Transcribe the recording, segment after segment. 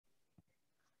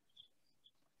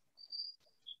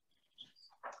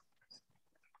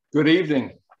Good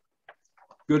evening.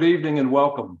 Good evening and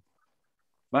welcome.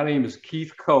 My name is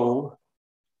Keith Cole,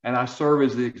 and I serve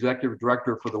as the Executive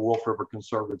Director for the Wolf River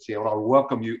Conservancy. I want to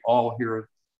welcome you all here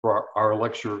for our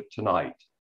lecture tonight.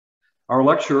 Our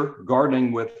lecture,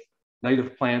 Gardening with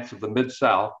Native Plants of the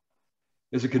Mid-South,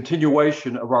 is a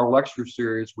continuation of our lecture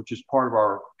series, which is part of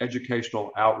our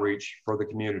educational outreach for the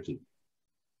community.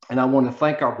 And I want to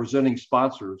thank our presenting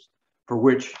sponsors for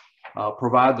which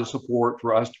provide the support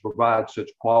for us to provide such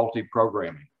quality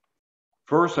programming.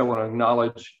 First, I want to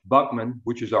acknowledge Buckman,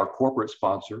 which is our corporate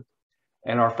sponsor,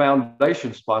 and our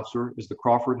foundation sponsor is the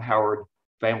Crawford Howard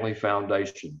Family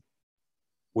Foundation.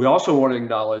 We also want to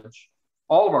acknowledge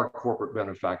all of our corporate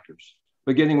benefactors,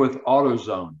 beginning with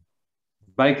AutoZone,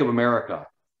 Bank of America,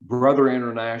 Brother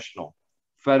International,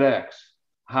 FedEx,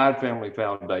 Hyde Family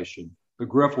Foundation, the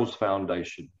Griffles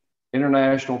Foundation,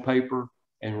 International Paper,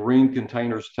 and Ring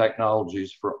Containers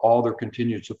Technologies for all their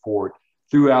continued support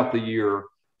throughout the year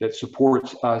that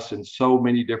supports us in so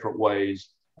many different ways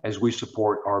as we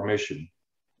support our mission.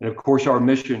 And of course, our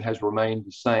mission has remained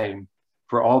the same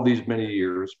for all these many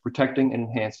years, protecting and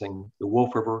enhancing the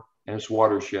Wolf River and its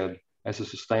watershed as a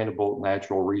sustainable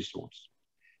natural resource.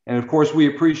 And of course, we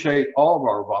appreciate all of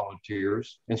our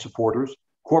volunteers and supporters,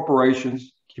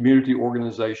 corporations, community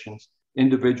organizations,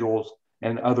 individuals,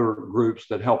 and other groups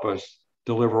that help us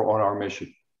deliver on our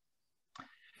mission.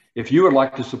 If you would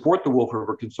like to support the Wolf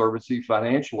River Conservancy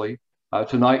financially,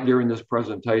 tonight during this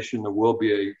presentation, there will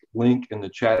be a link in the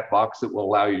chat box that will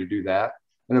allow you to do that.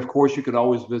 And of course, you can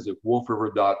always visit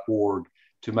wolfriver.org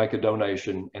to make a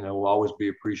donation, and it will always be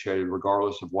appreciated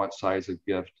regardless of what size of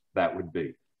gift that would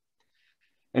be.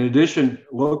 In addition,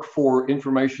 look for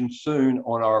information soon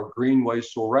on our Greenway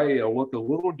Soiree. It'll look a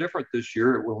little different this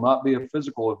year. It will not be a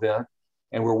physical event,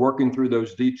 and we're working through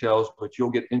those details, but you'll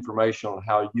get information on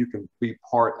how you can be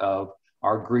part of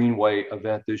our Greenway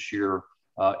event this year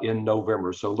in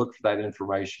November. So look for that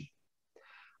information.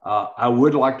 I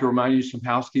would like to remind you some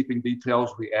housekeeping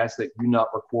details. We ask that you not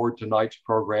record tonight's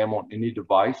program on any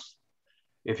device.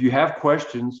 If you have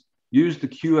questions, use the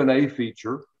Q&A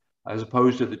feature as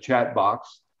opposed to the chat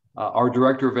box. Our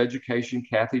Director of Education,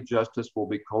 Kathy Justice, will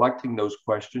be collecting those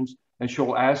questions, and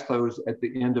she'll ask those at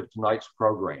the end of tonight's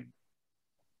program.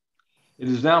 It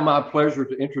is now my pleasure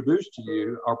to introduce to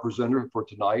you our presenter for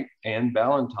tonight, Anne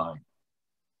Ballentine.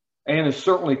 Anne is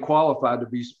certainly qualified to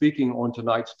be speaking on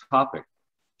tonight's topic.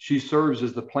 She serves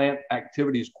as the Plant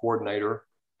Activities Coordinator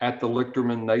at the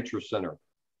Lichterman Nature Center.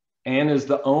 Anne is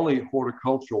the only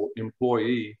horticultural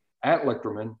employee at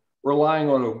Lichterman, relying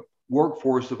on a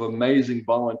workforce of amazing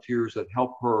volunteers that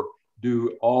help her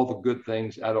do all the good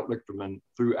things out at Lichterman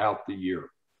throughout the year,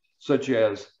 such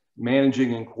as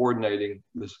managing and coordinating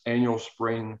this annual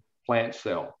spring plant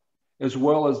sale, as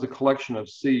well as the collection of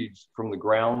seeds from the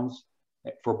grounds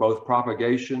for both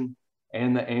propagation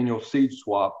and the annual seed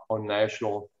swap on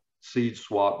National Seed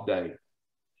Swap Day.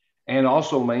 And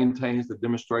also maintains the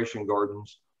demonstration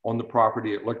gardens on the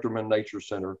property at Lichterman Nature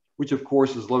Center, which of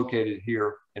course is located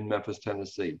here in Memphis,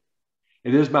 Tennessee.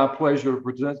 It is my pleasure to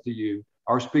present to you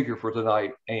our speaker for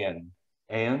tonight, Anne.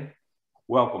 Anne,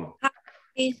 welcome.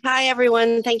 Hi,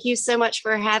 everyone. Thank you so much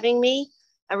for having me.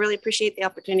 I really appreciate the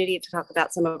opportunity to talk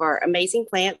about some of our amazing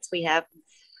plants we have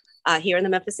here in the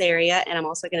Memphis area. And I'm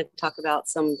also going to talk about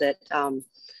some that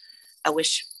I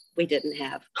wish we didn't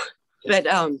have. But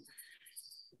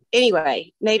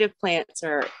anyway, native plants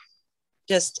are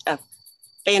just a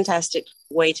fantastic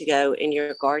way to go in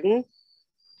your garden.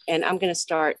 And I'm going to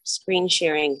start screen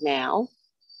sharing now.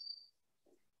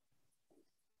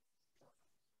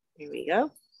 Here we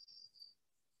go.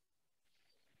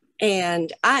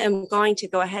 And I am going to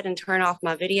go ahead and turn off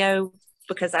my video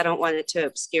because I don't want it to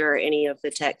obscure any of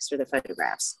the text or the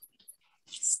photographs.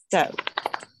 So,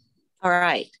 all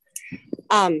right.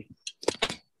 I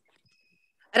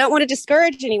don't want to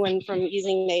discourage anyone from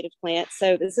using native plants.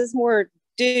 So this is more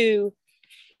do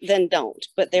than don't,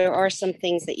 but there are some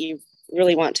things that you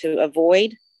really want to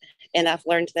avoid. And I've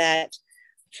learned that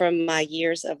from my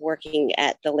years of working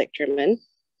at the Lichterman.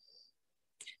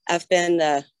 I've been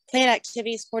the Plant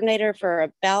Activities Coordinator for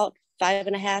about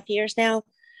 5.5 years now,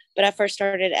 but I first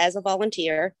started as a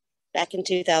volunteer back in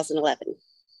 2011.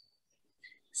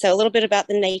 So a little bit about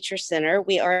the Nature Center.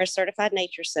 We are a certified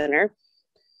nature center.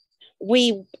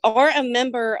 We are a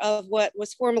member of what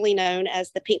was formerly known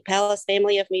as the Pink Palace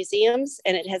family of museums,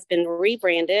 and it has been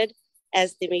rebranded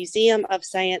as the Museum of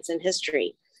Science and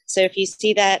History. So if you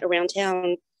see that around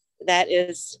town, that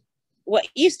is what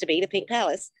used to be the Pink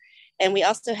Palace. And we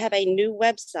also have a new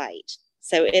website.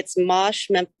 So it's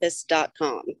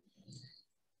moshmemphis.com.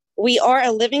 We are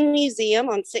a living museum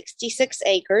on 66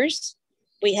 acres.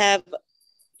 We have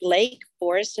lake,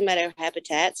 forest, and meadow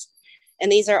habitats.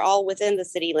 And these are all within the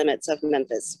city limits of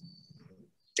Memphis.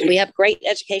 We have great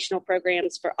educational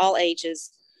programs for all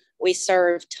ages. We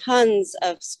serve tons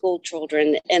of school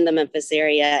children in the Memphis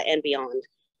area and beyond.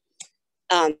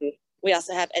 We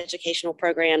also have educational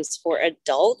programs for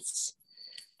adults.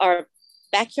 Our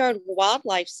Backyard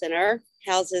Wildlife Center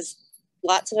houses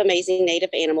lots of amazing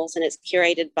native animals, and it's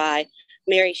curated by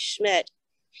Mary Schmidt,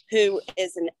 who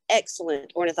is an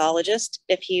excellent ornithologist.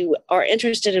 If you are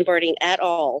interested in birding at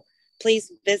all,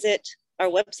 please visit our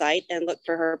website and look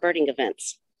for her birding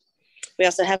events. We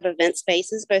also have event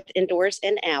spaces, both indoors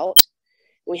and out.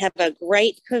 We have a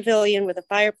great pavilion with a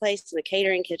fireplace and a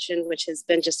catering kitchen, which has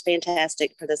been just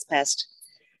fantastic for this past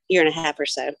year and a half or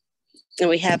so. And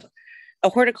we have a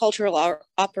horticultural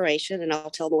operation, and I'll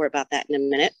tell more about that in a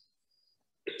minute.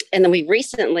 And then we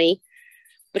recently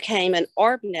became an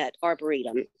ArbNet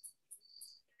Arboretum.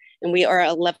 And we are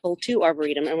a level 2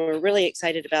 Arboretum, and we're really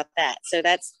excited about that. So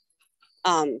that's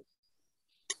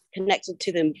connected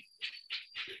to the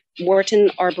Wharton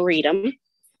Arboretum.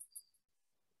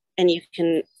 And you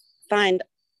can find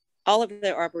all of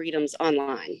the arboretums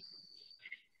online.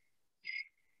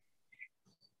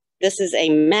 This is a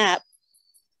map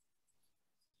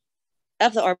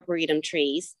of the arboretum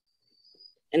trees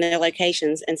and their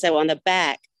locations. And so on the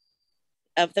back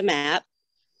of the map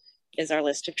is our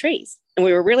list of trees. And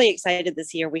we were really excited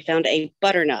this year. We found a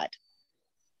butternut.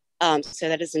 So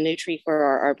that is a new tree for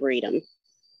our arboretum.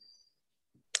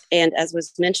 And as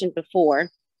was mentioned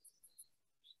before,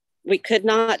 we could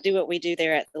not do what we do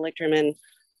there at the Lichterman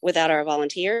without our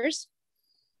volunteers.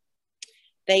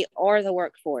 They are the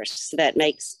workforce that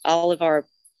makes all of our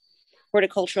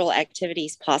horticultural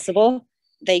activities possible.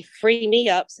 They free me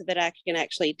up so that I can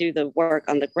actually do the work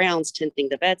on the grounds, tending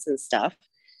the beds and stuff.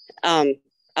 All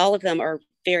of them are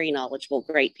very knowledgeable,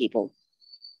 great people.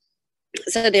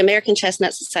 So the American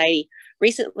Chestnut Society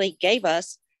recently gave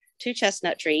us 2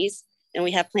 chestnut trees, and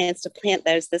we have plans to plant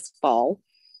those this fall.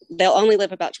 They'll only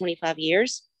live about 25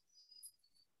 years,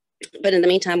 but in the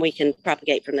meantime, we can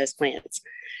propagate from those plants.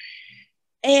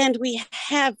 And we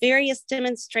have various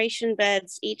demonstration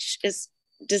beds. Each is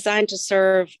designed to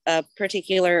serve a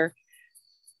particular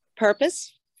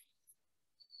purpose,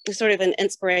 sort of an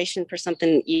inspiration for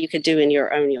something you could do in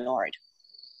your own yard.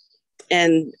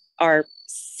 And our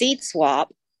seed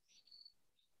swap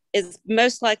is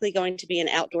most likely going to be an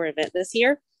outdoor event this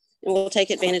year, and we'll take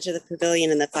advantage of the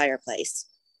pavilion and the fireplace.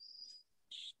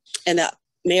 And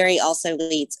Mary also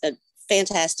leads a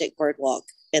fantastic bird walk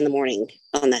in the morning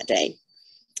on that day.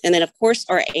 And then, of course,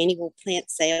 our annual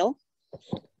plant sale,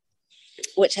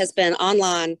 which has been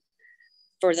online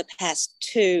for the past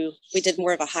 2. We did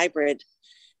more of a hybrid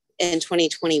in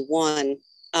 2021.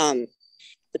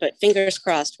 But fingers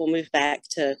crossed, we'll move back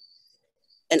to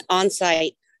an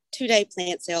on-site 2-day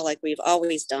plant sale like we've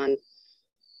always done.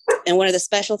 And one of the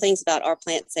special things about our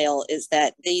plant sale is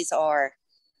that these are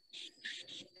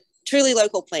truly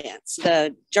local plants.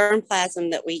 The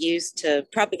germplasm that we use to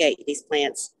propagate these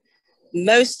plants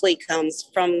mostly comes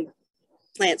from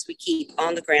plants we keep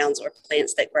on the grounds or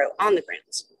plants that grow on the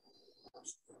grounds.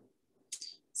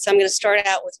 So I'm going to start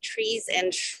out with trees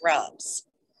and shrubs.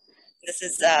 This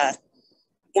is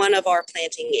one of our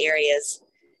planting areas.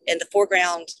 In the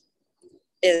foreground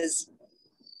is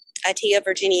Itea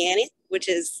virginiana, which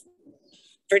is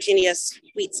Virginia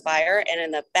sweetspire, and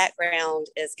in the background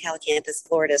is Calycanthus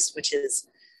floridus, which is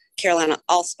Carolina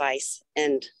allspice.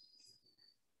 And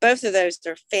both of those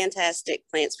are fantastic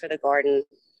plants for the garden.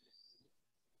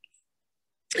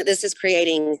 This is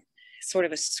creating sort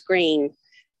of a screen.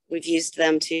 We've used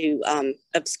them to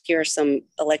obscure some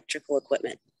electrical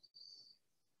equipment.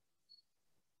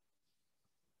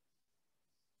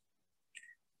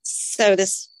 So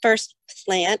this first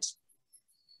plant,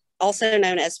 also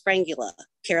known as Frangula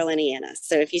caroliniana.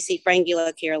 So if you see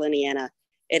Frangula caroliniana,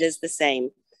 it is the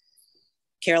same.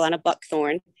 Carolina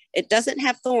buckthorn. It doesn't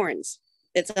have thorns.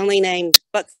 It's only named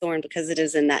buckthorn because it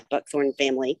is in that buckthorn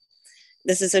family.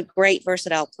 This is a great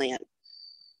versatile plant.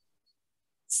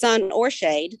 Sun or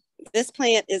shade, this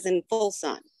plant is in full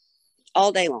sun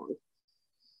all day long.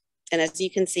 And as you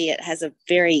can see, it has a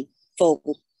very full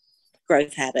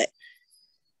growth habit.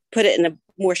 Put it in a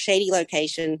more shady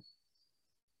location,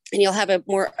 and you'll have a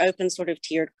more open sort of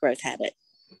tiered growth habit.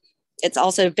 It's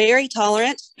also very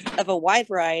tolerant of a wide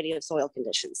variety of soil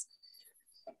conditions.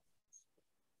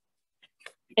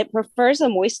 It prefers a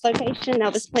moist location. Now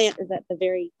this plant is at the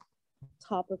very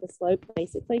top of the slope,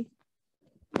 basically.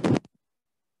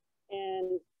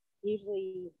 And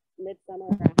usually midsummer,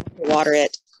 I have to water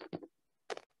it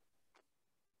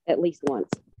at least once.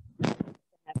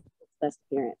 best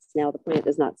appearance. Now the plant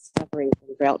is not suffering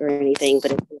from drought or anything,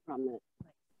 but it's in a prominent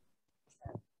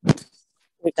place.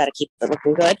 We've got to keep it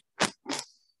looking good.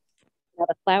 Now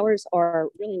the flowers are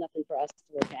really nothing for us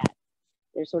to look at.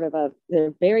 They're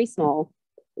they're very small,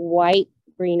 white,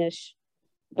 greenish,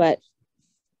 but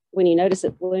when you notice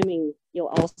it blooming, you'll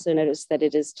also notice that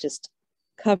it is just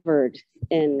covered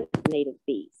in native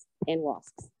bees and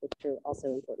wasps, which are also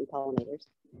important pollinators.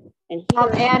 And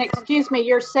here, Anne, excuse me,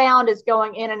 your sound is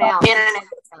going in and out.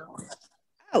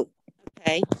 Oh,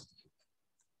 okay.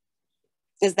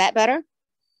 Is that better?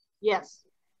 Yes.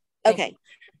 Okay.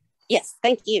 Yes,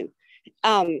 thank you.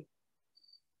 So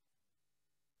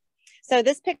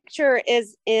this picture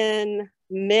is in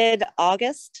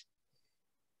mid-August,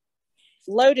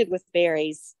 loaded with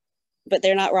berries, but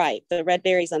they're not ripe. The red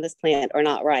berries on this plant are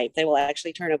not ripe. They will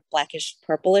actually turn a blackish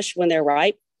purplish when they're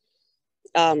ripe.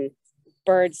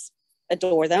 Birds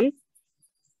adore them.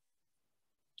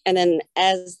 And then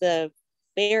as the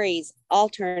berries all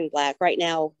turn black, right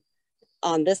now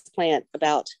on this plant,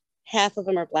 about half of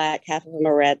them are black, half of them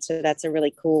are red. So that's a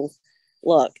really cool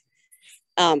look.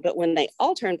 But when they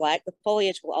all turn black, the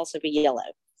foliage will also be yellow.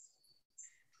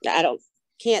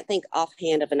 Can't think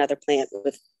offhand of another plant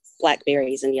with black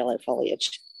berries and yellow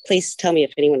foliage. Please tell me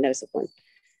if anyone knows of one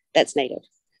that's native.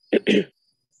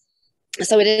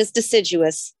 So it is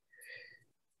deciduous.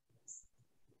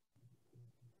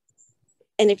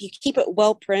 And if you keep it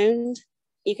well pruned,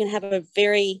 you can have a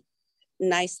very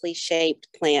nicely shaped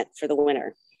plant for the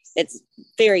winter. It's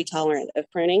very tolerant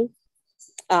of pruning.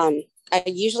 I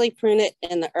usually prune it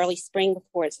in the early spring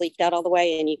before it's leafed out all the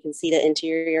way, and you can see the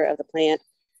interior of the plant.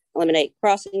 Eliminate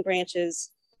crossing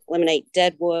branches, eliminate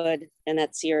dead wood, and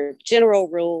that's your general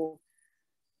rule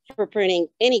for pruning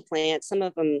any plant. Some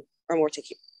of them are more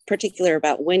particular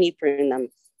about when you prune them,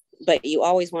 but you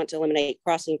always want to eliminate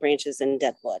crossing branches and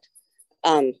dead wood.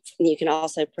 You can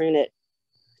also prune it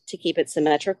to keep it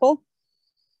symmetrical.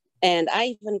 And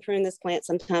I even prune this plant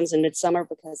sometimes in midsummer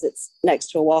because it's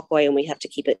next to a walkway and we have to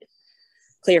keep it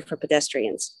clear for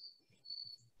pedestrians.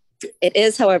 It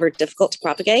is, however, difficult to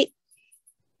propagate.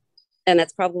 And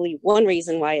that's probably one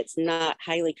reason why it's not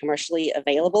highly commercially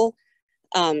available.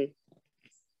 I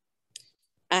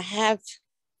have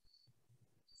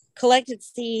collected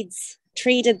seeds,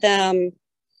 treated them,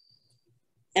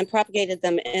 and propagated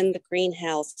them in the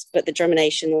greenhouse, but the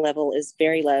germination level is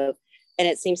very low. And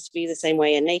it seems to be the same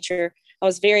way in nature. I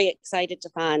was very excited to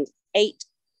find 8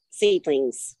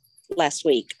 seedlings last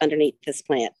week underneath this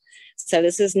plant. So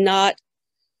this is not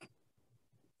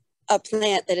a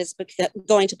plant that is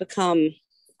going to become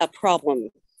a problem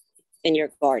in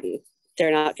your garden.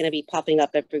 They're not going to be popping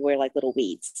up everywhere like little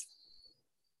weeds.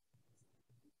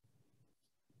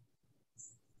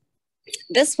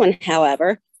 This one,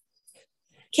 however,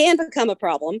 can become a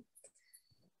problem.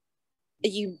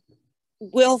 You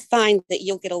will find that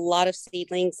you'll get a lot of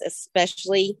seedlings,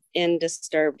 especially in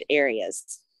disturbed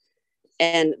areas.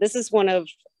 And this is one of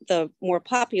the more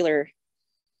popular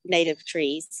native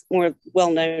trees, more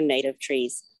well-known native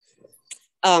trees.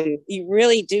 You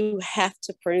really do have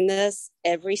to prune this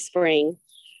every spring.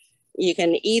 You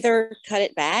can either cut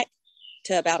it back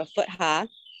to about a foot high,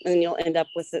 and you'll end up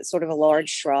with sort of a large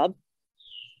shrub,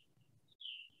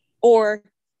 or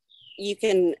you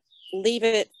can leave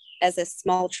it as a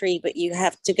small tree, but you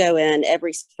have to go in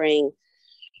every spring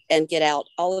and get out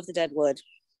all of the dead wood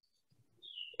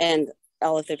and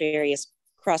all of the various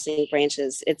crossing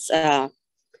branches. It's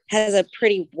has a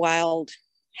pretty wild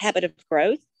habit of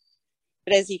growth,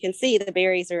 but as you can see, the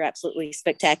berries are absolutely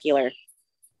spectacular,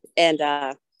 and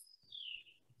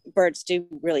birds do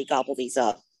really gobble these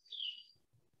up.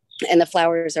 And the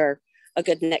flowers are a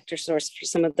good nectar source for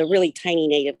some of the really tiny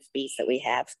native bees that we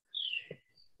have.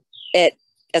 It,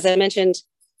 as I mentioned,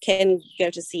 can go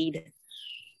to seed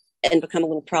and become a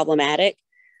little problematic,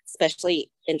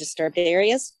 especially in disturbed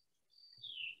areas.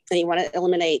 And you want to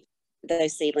eliminate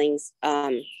those seedlings.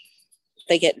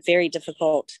 They get very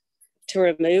difficult to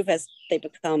remove as they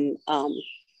become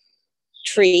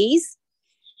trees.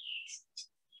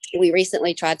 We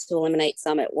recently tried to eliminate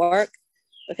some at work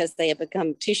because they had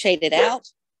become too shaded out,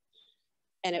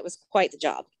 and it was quite the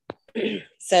job.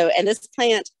 So, and this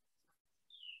plant,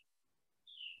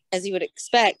 as you would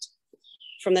expect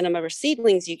from the number of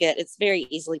seedlings you get, it's very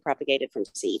easily propagated from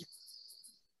seed.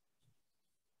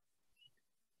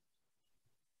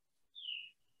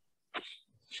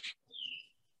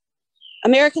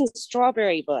 American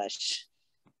strawberry bush.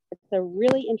 It's a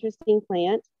really interesting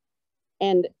plant,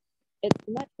 and it's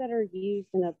much better used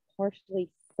in a partially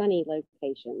sunny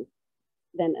location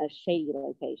than a shady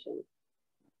location.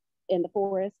 In the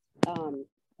forest,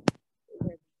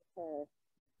 where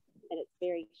and it's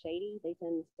very shady, they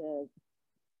tend to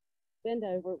bend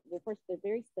over. Well, first, they're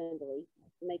very spindly,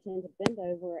 and they tend to bend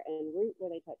over and root where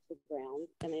they touch the ground,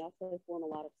 and they also form a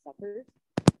lot of suckers.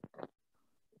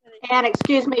 And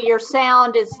excuse me, your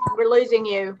sound is, we're losing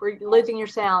you. We're losing your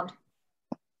sound.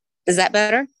 Is that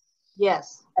better?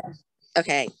 Yes.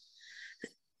 Okay.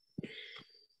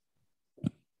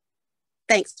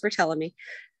 Thanks for telling me.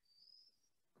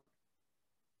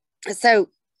 So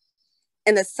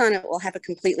in the sun, it will have a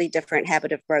completely different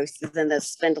habit of growth than the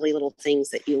spindly little things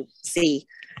that you see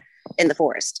in the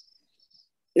forest.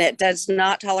 And it does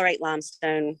not tolerate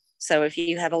limestone. So if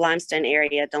you have a limestone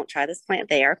area, don't try this plant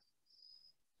there.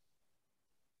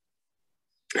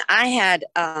 I had,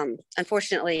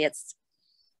 unfortunately, it's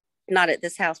not at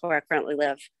this house where I currently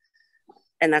live.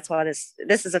 And that's why this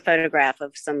is a photograph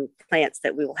of some plants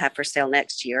that we will have for sale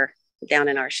next year down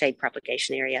in our shade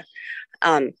propagation area.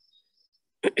 I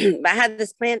had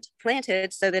this plant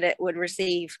planted so that it would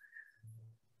receive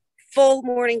full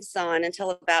morning sun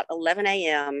until about 11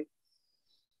 a.m.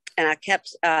 And I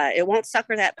kept, it won't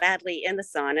sucker that badly in the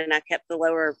sun. And I kept the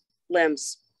lower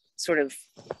limbs sort of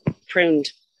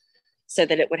pruned so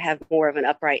that it would have more of an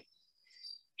upright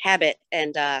habit.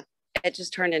 And it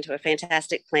just turned into a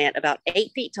fantastic plant, about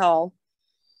 8 feet tall.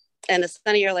 And the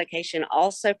sunnier location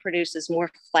also produces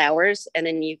more flowers, and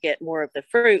then you get more of the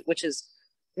fruit, which is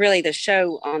really the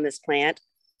show on this plant.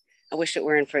 I wish it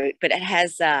were in fruit, but it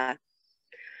has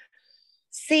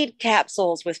seed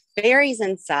capsules with berries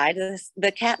inside.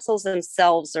 The capsules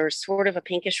themselves are sort of a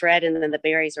pinkish red, and then the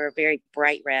berries are a very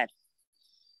bright red.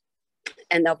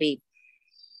 And they'll be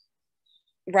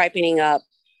ripening up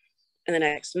in the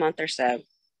next month or so.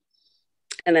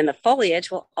 And then the foliage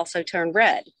will also turn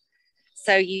red.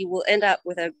 So you will end up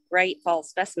with a great fall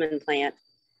specimen plant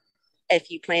if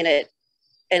you plant it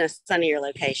in a sunnier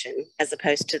location, as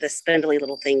opposed to the spindly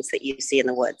little things that you see in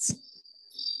the woods.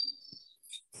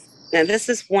 Now, this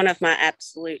is one of my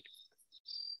absolute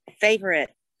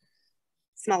favorite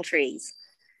small trees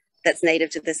that's native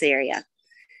to this area.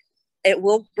 It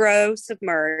will grow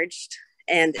submerged,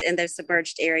 and in those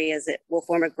submerged areas, it will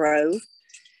form a grove.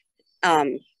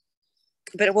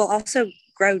 But it will also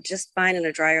grow just fine in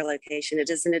a drier location. It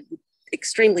is an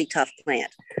extremely tough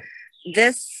plant.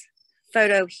 This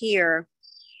photo here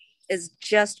is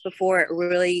just before it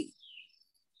really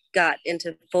got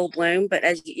into full bloom. But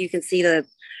as you can see, the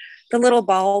little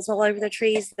balls all over the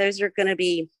trees, those are going to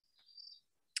be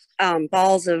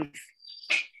balls of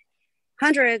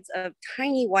hundreds of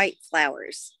tiny white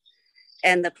flowers.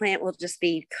 And the plant will just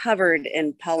be covered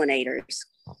in pollinators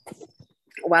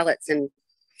while it's in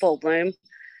full bloom.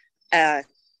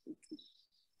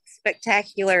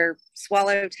 Spectacular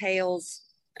swallowtails.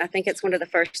 I think it's one of the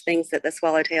first things that the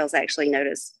swallowtails actually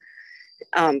notice,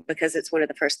 because it's one of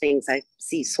the first things I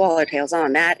see swallowtails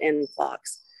on, that and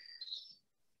phlox.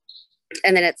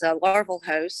 And then it's a larval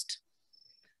host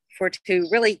for 2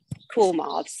 really cool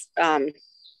moths,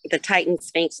 the Titan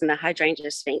Sphinx and the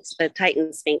Hydrangea Sphinx. The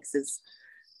Titan Sphinx is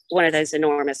one of those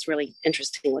enormous, really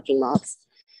interesting looking moths.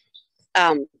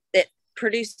 It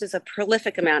produces a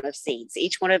prolific amount of seeds.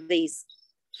 Each one of these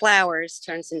flowers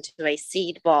turns into a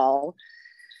seed ball,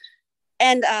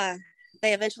 and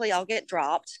they eventually all get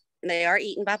dropped, and they are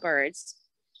eaten by birds.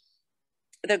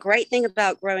 The great thing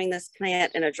about growing this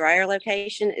plant in a drier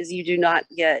location is you do not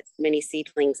get many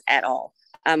seedlings at all.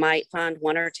 I might find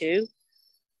 1 or 2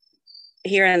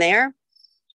 here and there,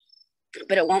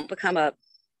 but it won't become a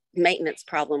maintenance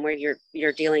problem where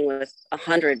you're dealing with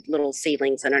 100 little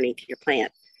seedlings underneath your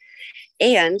plant.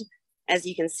 And as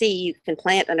you can see, you can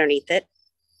plant underneath it.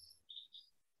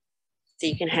 So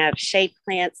you can have shade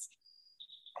plants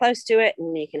close to it,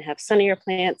 and you can have sunnier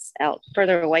plants out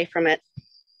further away from it.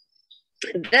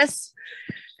 This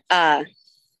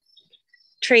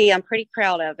tree I'm pretty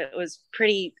proud of. It was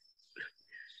pretty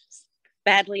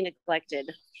badly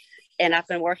neglected, and I've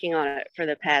been working on it for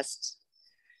the past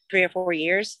 3 or 4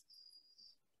 years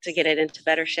to get it into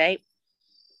better shape.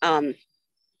 And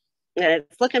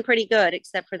it's looking pretty good,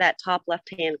 except for that top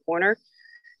left-hand corner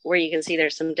where you can see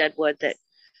there's some dead wood that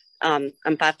I'm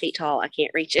 5 feet tall. I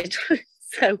can't reach it.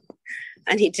 So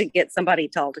I need to get somebody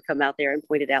tall to come out there and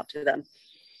point it out to them.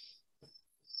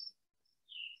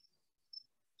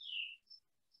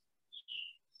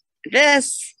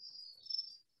 This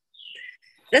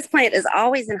plant is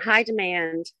always in high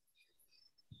demand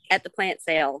at the plant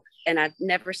sale, and I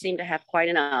never seem to have quite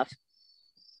enough.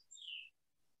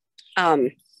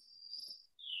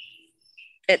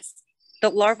 It's the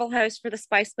larval host for the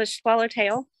spicebush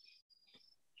swallowtail,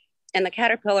 and the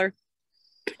caterpillar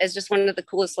is just one of the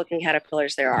coolest looking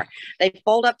caterpillars there are. They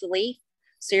fold up the leaf,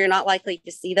 so you're not likely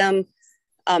to see them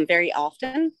very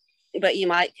often. but you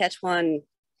might catch one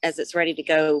as it's ready to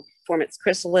go form its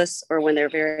chrysalis, or when they're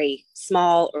very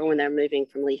small, or when they're moving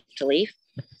from leaf to leaf.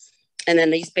 And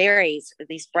then these berries,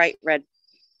 these bright red,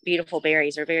 beautiful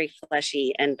berries, are very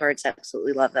fleshy, and birds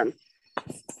absolutely love them.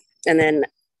 And then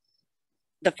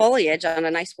the foliage, on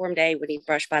a nice warm day when you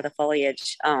brush by the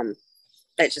foliage,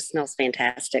 it just smells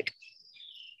fantastic.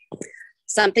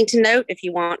 Something to note, if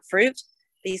you want fruit,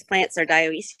 these plants are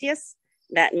dioecious.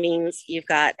 That means you've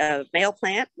got a male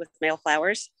plant with male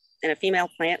flowers and a female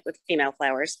plant with female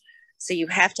flowers. So you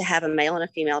have to have a male and a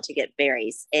female to get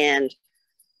berries. And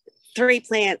 3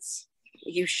 plants,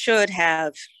 you should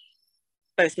have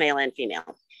both male and female.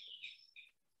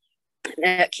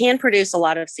 Now, it can produce a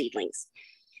lot of seedlings.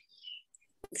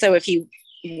 So if you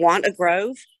want a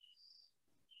grove,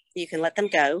 you can let them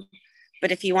go.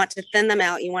 But if you want to thin them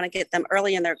out, you want to get them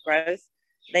early in their growth,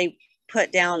 they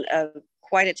put down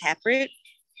quite a taproot.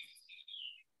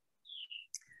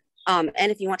 And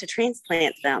if you want to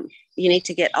transplant them, you need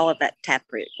to get all of that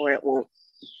taproot, or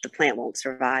the plant won't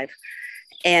survive.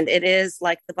 And it is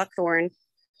like the buckthorn,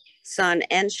 sun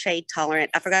and shade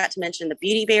tolerant. I forgot to mention the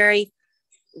beautyberry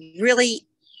really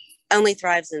only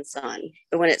thrives in sun.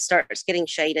 But when it starts getting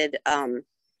shaded,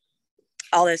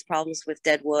 all those problems with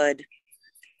dead wood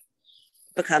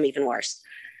become even worse.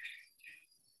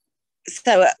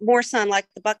 So more sun, like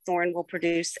the buckthorn, will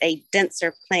produce a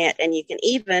denser plant, and you can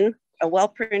even, a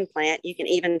well-pruned plant, you can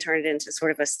even turn it into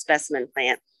sort of a specimen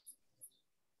plant.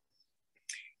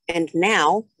 And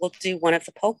now we'll do one of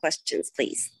the poll questions,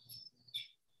 please.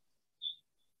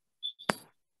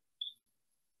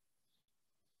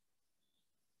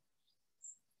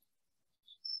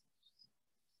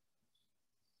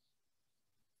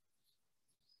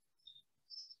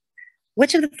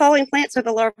 Which of the following plants are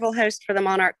the larval host for the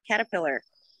monarch caterpillar?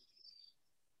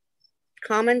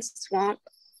 Common, swamp,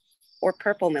 or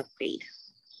purple milkweed?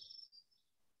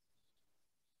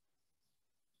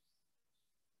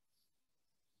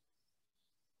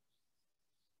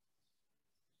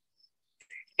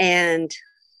 And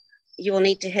you will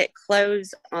need to hit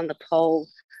close on the poll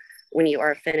when you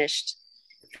are finished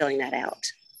filling that out.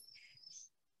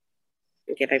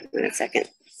 I'll give everyone a second.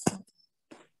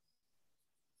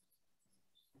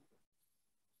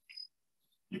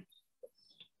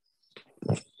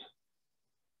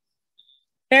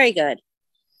 Very good.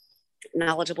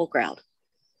 Knowledgeable crowd.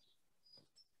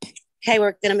 Okay,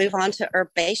 we're going to move on to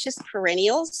herbaceous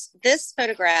perennials. This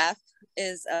photograph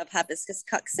is of Hibiscus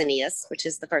coccineus, which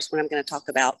is the first one I'm going to talk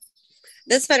about.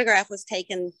 This photograph was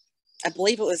taken, I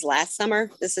believe it was last summer.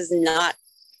 This is not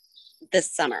this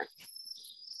summer.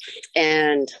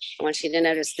 And I want you to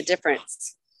notice the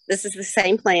difference. This is the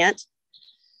same plant,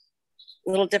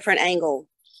 a little different angle,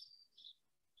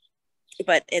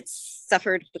 but it's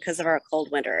suffered because of our cold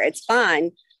winter. It's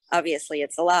fine. Obviously,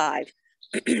 it's alive,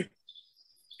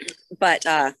 but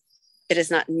it is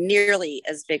not nearly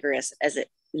as vigorous as it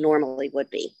normally would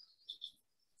be.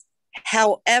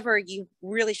 However, you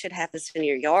really should have this in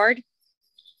your yard.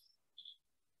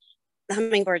 The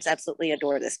hummingbirds absolutely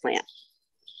adore this plant.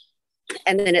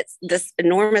 And then it's this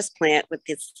enormous plant with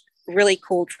this really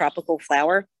cool tropical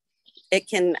flower. It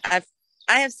can, I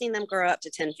have seen them grow up to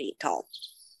 10 feet tall.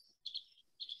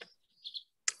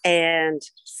 And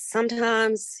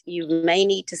sometimes you may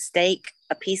need to stake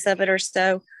a piece of it or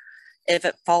so if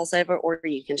it falls over, or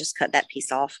you can just cut that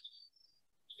piece off.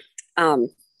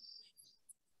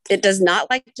 It does not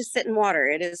like to sit in water.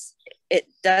 It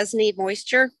does need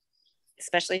moisture,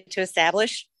 especially to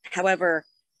establish. However,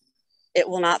 it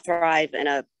will not thrive in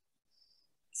a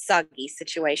soggy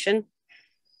situation.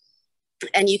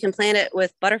 And you can plant it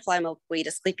with butterfly milkweed,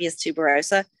 Asclepias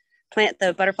tuberosa. Plant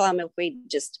the butterfly milkweed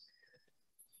just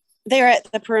there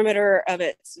at the perimeter of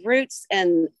its roots,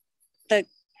 and the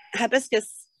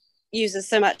hibiscus uses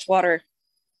so much water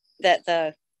that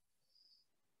the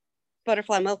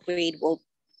butterfly milkweed will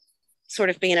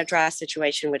sort of be in a dry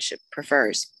situation, which it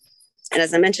prefers. And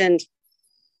as I mentioned,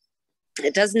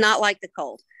 it does not like the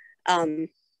cold.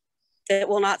 It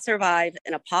will not survive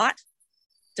in a pot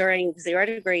during 0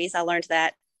 degrees. I learned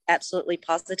that absolutely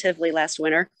positively last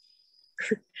winter.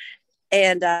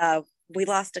 And we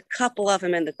lost a couple of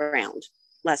them in the ground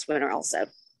last winter also.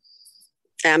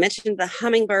 I mentioned the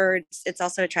hummingbirds. It's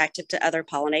also attracted to other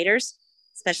pollinators,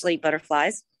 especially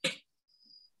butterflies.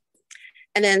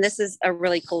 And then this is a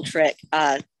really cool trick.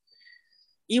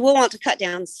 You will want to cut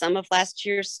down some of last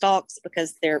year's stalks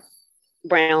because they're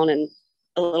brown and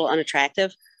a little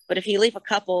unattractive. But if you leave a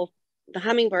couple, the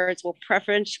hummingbirds will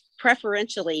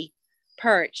preferentially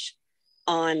perch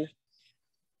on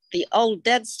the old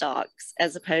dead stalks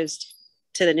as opposed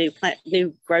to the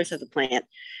new growth of the plant.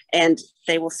 And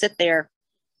they will sit there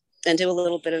and do a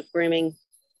little bit of grooming,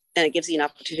 and it gives you an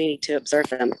opportunity to observe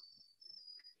them.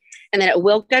 And then it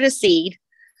will go to seed.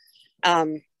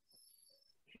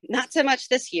 Not so much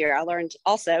this year. I learned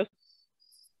also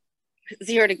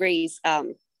 0 degrees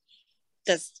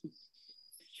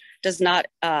does not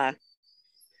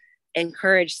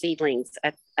encourage seedlings.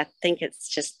 I think it's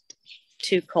just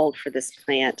too cold for this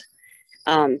plant.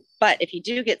 But if you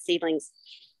do get seedlings,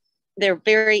 they're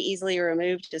very easily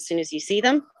removed as soon as you see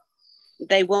them.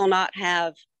 They will not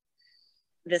have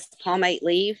this palmate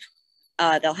leaf.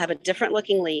 They'll have a different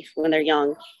looking leaf when they're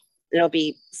young. It'll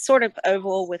be sort of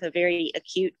oval with a very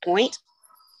acute point.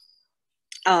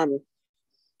 So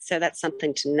that's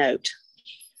something to note.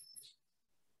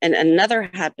 And another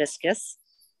hibiscus.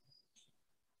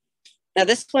 Now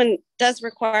this one does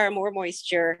require more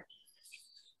moisture,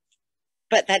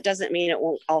 but that doesn't mean it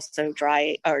won't also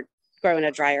dry or grow in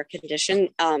a drier condition.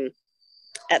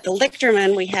 At the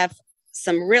Lichterman, we have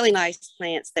some really nice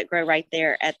plants that grow right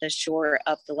there at the shore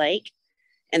of the lake.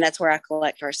 And that's where I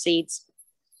collect our seeds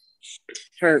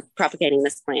for propagating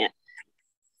this plant.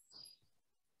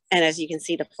 And as you can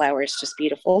see, the flower is just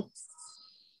beautiful.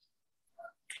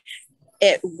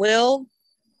 It will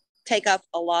take up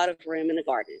a lot of room in the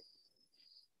garden.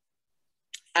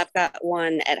 I've got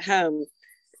one at home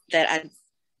that I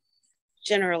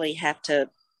generally have to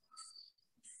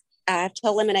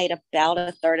eliminate about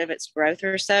 1/3 of its growth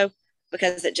or so,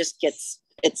 because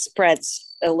it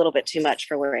spreads a little bit too much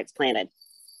for where it's planted.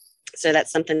 So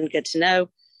that's something good to know.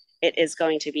 It is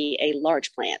going to be a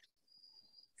large plant.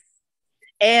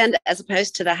 And as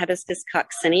opposed to the Hibiscus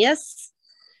coccineus,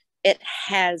 it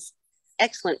has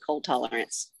excellent cold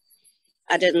tolerance.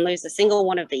 I didn't lose a single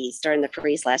one of these during the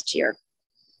freeze last year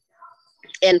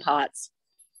in pots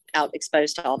out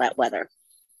exposed to all that weather.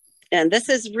 And this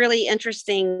is really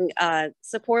interesting,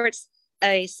 supports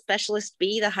a specialist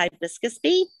bee, the hibiscus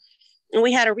bee. And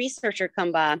we had a researcher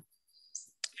come by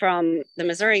from the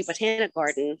Missouri Botanic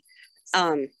Garden,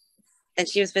 and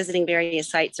she was visiting various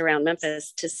sites around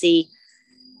Memphis to see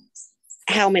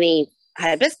how many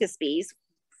hibiscus bees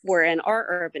were in our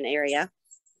urban area.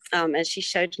 And she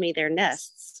showed me their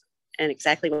nests and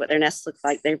exactly what their nests look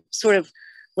like. They're sort of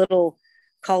little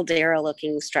caldera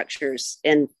looking structures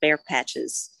in bare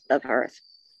patches of earth.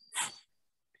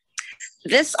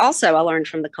 This also I learned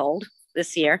from the cold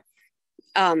this year.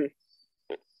 The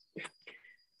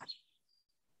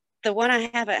one I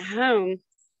have at home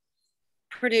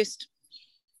produced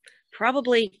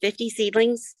probably 50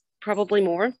 seedlings, probably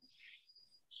more.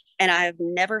 And I've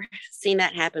never seen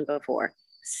that happen before.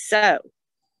 So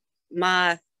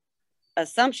my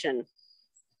assumption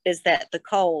is that the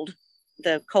cold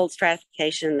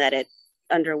stratification that it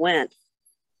underwent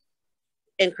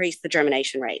increased the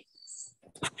germination rate.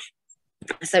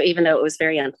 So even though it was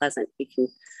very unpleasant,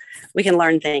 we can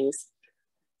learn things.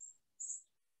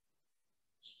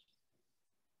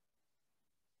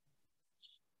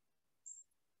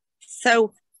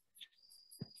 So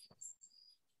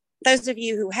those of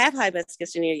you who have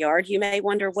hibiscus in your yard, you may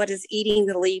wonder what is eating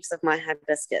the leaves of my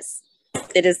hibiscus.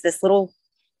 It is this little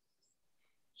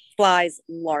fly's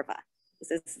larva.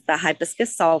 This is the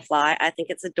hibiscus sawfly. I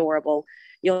think it's adorable.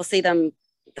 You'll see them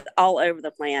all over the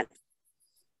plant,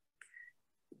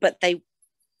 but they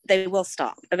will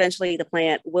stop. Eventually the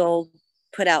plant will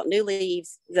put out new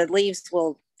leaves. The leaves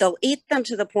they'll eat them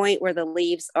to the point where the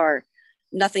leaves are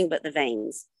nothing but the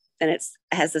veins, and it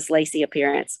has this lacy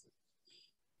appearance.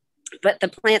 But the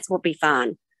plants will be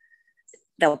fine.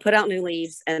 They'll put out new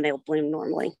leaves and they'll bloom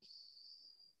normally.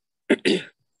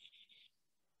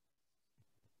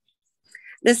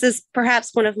 This is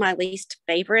perhaps one of my least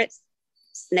favorite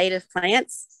native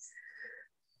plants.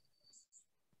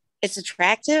 It's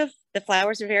attractive. The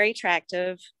flowers are very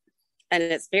attractive, and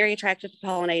it's very attractive to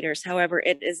pollinators. However,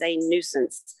 it is a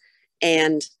nuisance,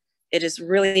 and it is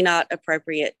really not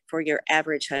appropriate for your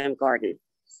average home garden.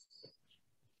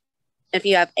 If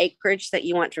you have acreage that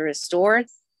you want to restore,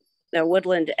 the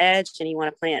woodland edge, and you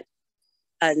want to plant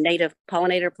a native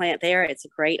pollinator plant there, it's a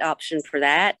great option for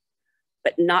that,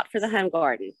 but not for the home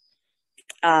garden.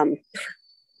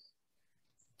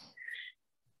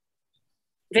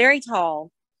 Very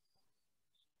tall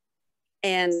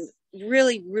and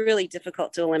really, really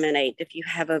difficult to eliminate if you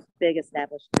have a big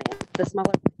established plant. The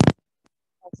smaller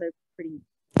also pretty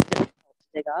difficult to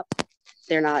dig up.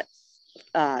 They're not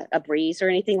a breeze or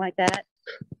anything like that.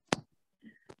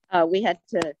 We had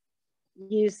to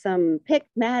use some pick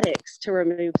mattocks to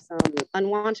remove some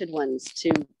unwanted ones to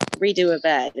redo a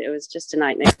bed. It was just a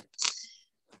nightmare.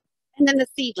 And then the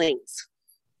seedlings.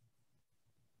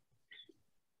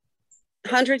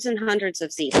 Hundreds and hundreds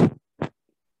of seedlings.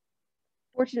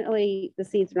 Fortunately, the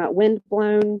seeds are not wind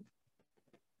blown.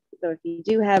 So if you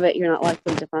do have it, you're not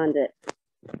likely to find it,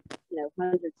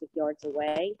 hundreds of yards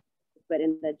away, but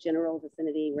in the general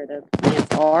vicinity where the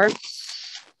plants are.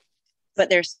 But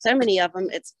there's so many of them,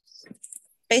 it's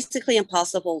basically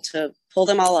impossible to pull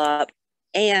them all up.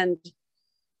 And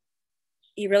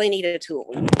you really need a tool.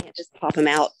 You can't just pop them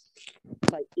out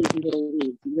like easy little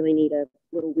weeds. You really need a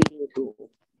little weeding tool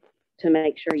to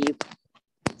make sure you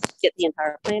get the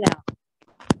entire plant out.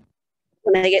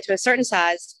 When they get to a certain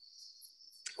size,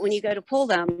 when you go to pull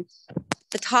them,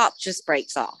 the top just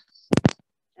breaks off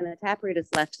and the taproot is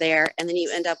left there, and then you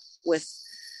end up with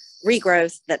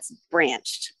regrowth that's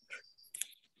branched.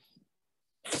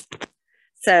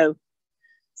 So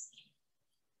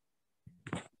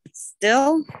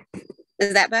still,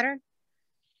 is that better?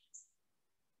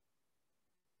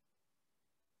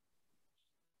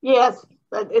 Yes,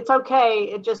 but it's okay.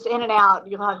 It just in and out,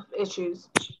 you'll have issues.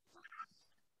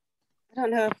 I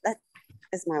don't know if that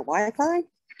is my Wi-Fi.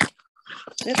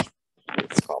 Oops.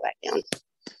 Let's scroll back down.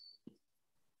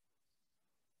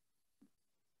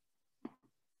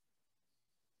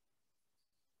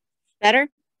 Better?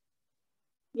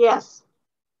 Yes.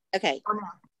 Okay.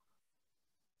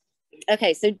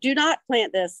 Okay, so do not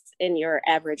plant this in your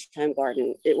average home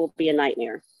garden. It will be a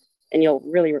nightmare and you'll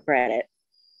really regret it.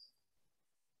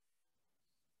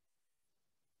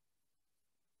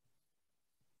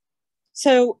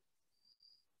 So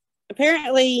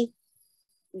apparently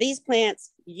these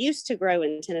plants used to grow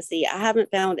in Tennessee. I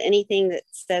haven't found anything that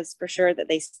says for sure that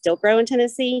they still grow in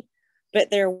Tennessee,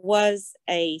 but there was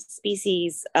a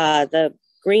species, the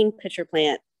green pitcher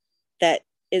plant, that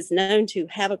is known to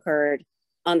have occurred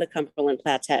on the Cumberland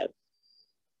Plateau.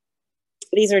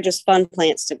 These are just fun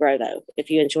plants to grow, though, if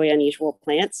you enjoy unusual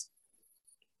plants.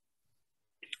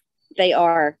 They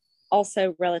are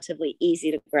also relatively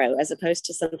easy to grow, as opposed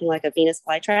to something like a Venus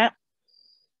flytrap.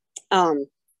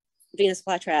 Venus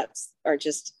flytraps are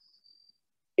just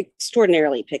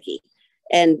extraordinarily picky.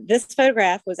 And this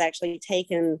photograph was actually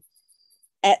taken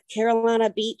at Carolina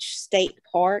Beach State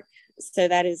Park. So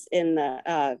that is in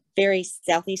the very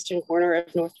southeastern corner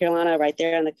of North Carolina, right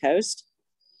there on the coast.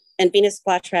 And Venus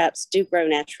flytraps do grow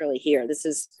naturally here. This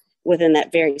is within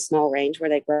that very small range where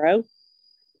they grow.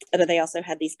 But they also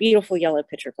had these beautiful yellow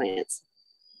pitcher plants.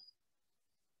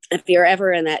 If you're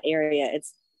ever in that area,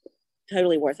 it's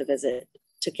totally worth a visit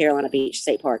to Carolina Beach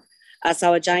State Park. I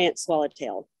saw a giant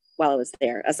swallowtail while I was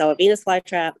there. I saw a Venus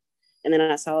flytrap, and then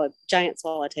I saw a giant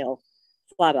swallowtail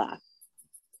fly by.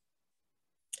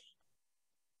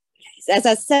 As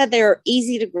I said, they're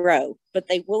easy to grow, but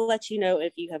they will let you know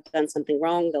if you have done something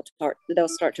wrong. They'll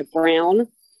start to brown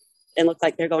and look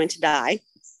like they're going to die.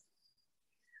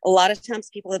 A lot of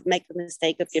times people make the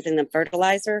mistake of giving them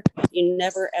fertilizer. You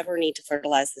never, ever need to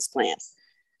fertilize this plant.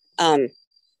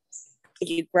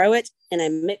 You grow it in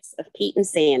a mix of peat and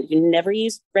sand. You never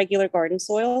use regular garden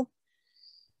soil.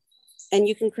 And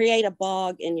you can create a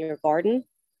bog in your garden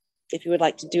if you would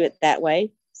like to do it that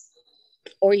way.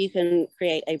 Or you can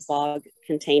create a bog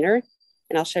container.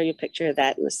 And I'll show you a picture of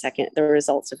that in a second, the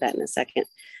results of that in a second.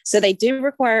 So they do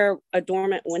require a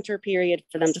dormant winter period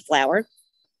for them to flower.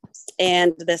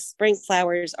 And the spring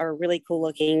flowers are really cool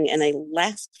looking and they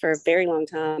last for a very long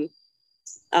time.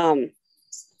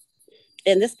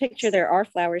 In this picture, there are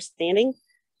flowers standing.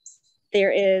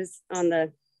 There is on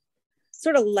the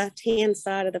sort of left-hand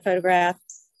side of the photograph,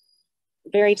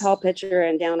 very tall picture,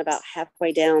 and down about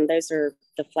halfway down, those are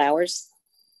the flowers.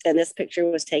 And this picture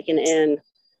was taken in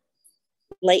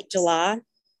late July.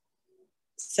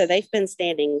 So they've been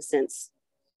standing since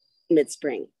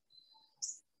mid-spring.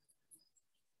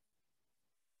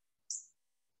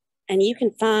 And you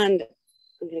can find,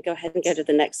 I'm going to go ahead and go to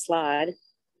the next slide.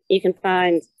 You can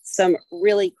find some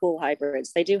really cool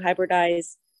hybrids. They do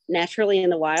hybridize naturally in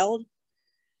the wild,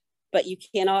 but you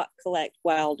cannot collect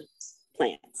wild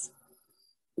plants.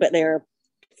 But there are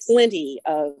plenty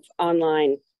of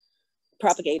online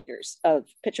propagators of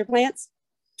pitcher plants.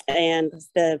 And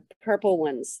the purple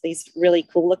ones, these really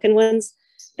cool looking ones,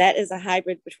 that is a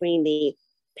hybrid between the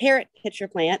parrot pitcher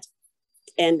plant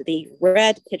and the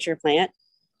red pitcher plant.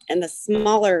 And the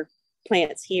smaller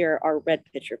plants here are red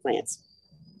pitcher plants.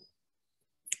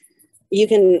 You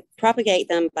can propagate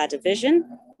them by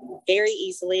division very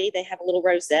easily. They have a little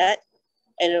rosette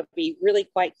and it'll be really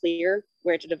quite clear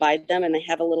where to divide them, and they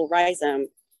have a little rhizome.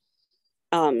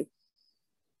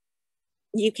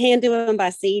 You can do them by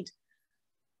seed,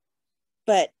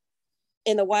 but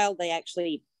in the wild, they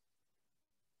actually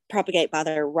propagate by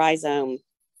their rhizome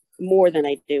more than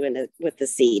they do with the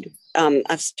seed.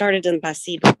 I've started them by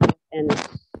seed, and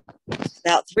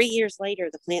about 3 years later,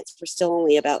 the plants were still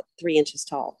only about 3 inches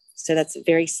tall. So that's a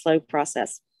very slow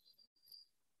process.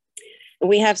 And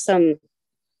we have some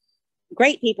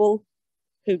great people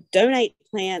who donate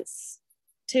plants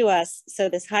to us. So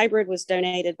this hybrid was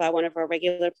donated by one of our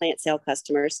regular plant sale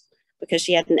customers because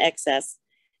she had an excess.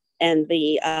 And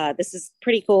this is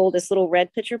pretty cool. This little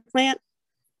red pitcher plant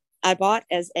I bought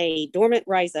as a dormant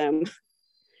rhizome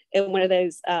in one of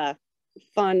those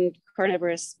fun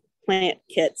carnivorous plant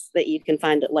kits that you can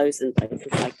find at Lowe's and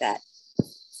places like that.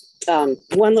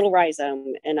 One little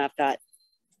rhizome, and I've got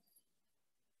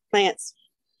plants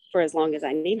for as long as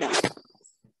I need them.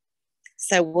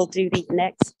 So we'll do the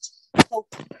next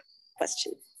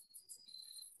question.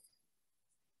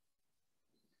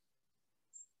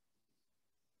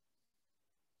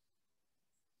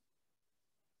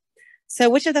 So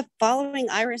which of the following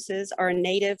irises are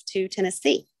native to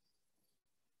Tennessee?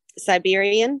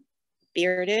 Siberian,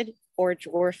 bearded, or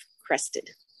dwarf crested?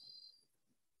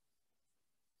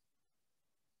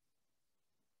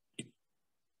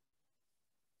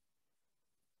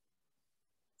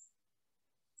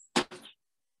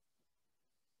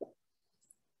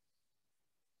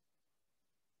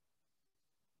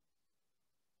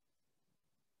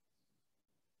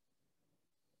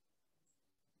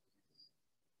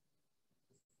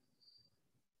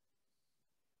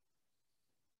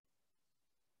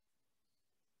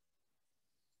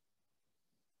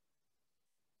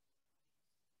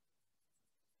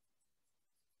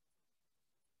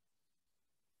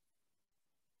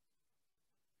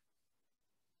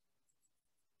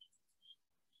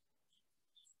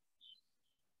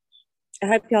 I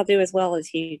hope y'all do as well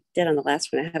as you did on the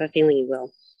last one. I have a feeling you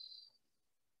will.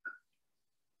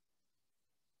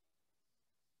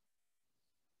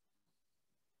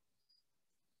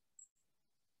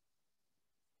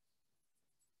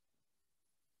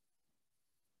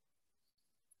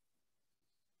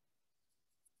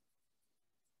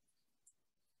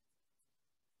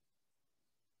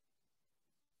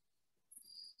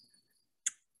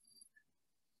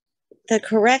 The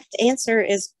correct answer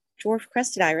is dwarf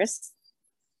crested iris.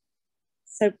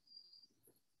 So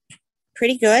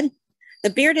pretty good. The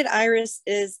bearded iris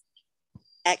is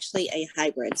actually a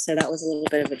hybrid. So that was a little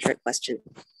bit of a trick question.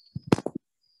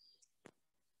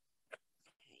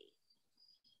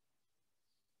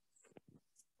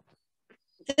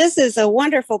 This is a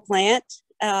wonderful plant.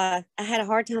 I had a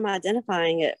hard time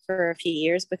identifying it for a few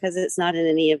years because it's not in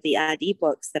any of the ID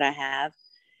books that I have.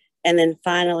 And then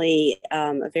finally,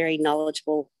 a very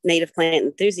knowledgeable native plant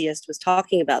enthusiast was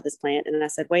talking about this plant. And I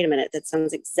said, wait a minute, that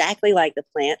sounds exactly like the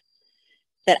plant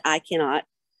that I cannot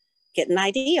get an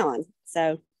ID on.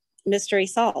 So mystery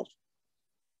solved.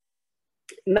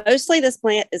 Mostly this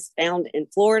plant is found in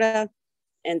Florida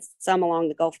and some along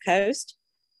the Gulf Coast.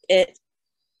 It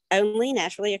only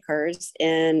naturally occurs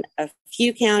in a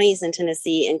few counties in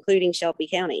Tennessee, including Shelby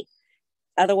County.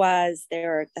 Otherwise,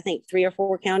 there are, I think, 3 or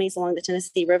 4 counties along the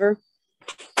Tennessee River.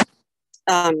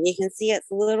 You can see its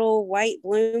little white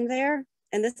bloom there,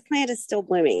 and this plant is still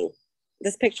blooming.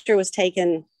 This picture was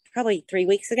taken probably 3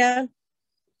 weeks ago.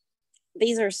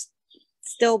 These are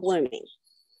still blooming.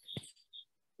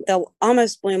 They'll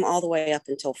almost bloom all the way up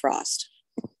until frost.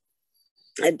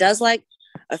 It does like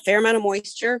a fair amount of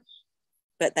moisture,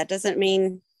 but that doesn't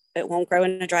mean it won't grow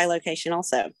in a dry location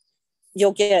also.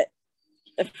 You'll get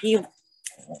a few,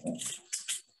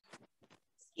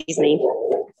 excuse me.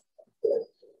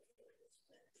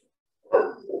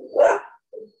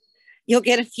 You'll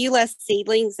get a few less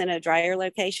seedlings in a drier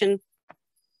location.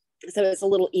 So it's a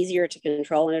little easier to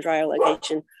control in a drier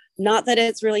location. Not that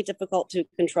it's really difficult to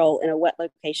control in a wet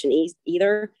location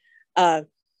either.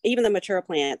 Even the mature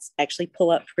plants actually pull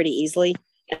up pretty easily,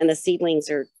 and the seedlings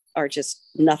are just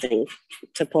nothing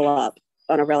to pull up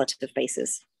on a relative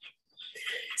basis.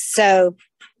 So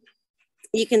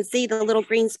you can see the little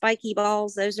green spiky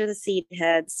balls. Those are the seed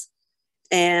heads.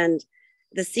 And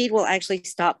the seed will actually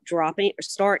start dropping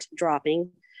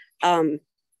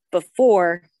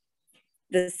before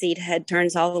the seed head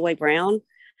turns all the way brown.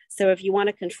 So if you want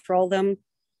to control them,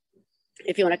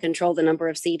 if you want to control the number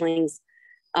of seedlings,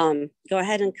 go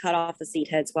ahead and cut off the seed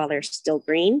heads while they're still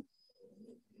green.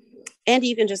 And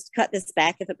you can just cut this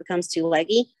back if it becomes too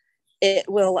leggy. It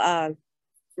will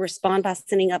respond by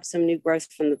sending up some new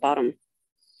growth from the bottom.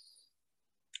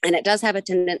 And it does have a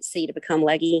tendency to become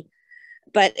leggy,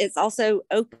 but it's also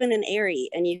open and airy,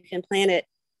 and you can plant it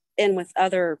in with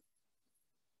other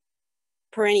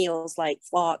perennials like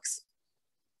phlox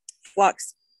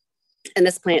and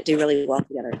this plant do really well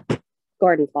together.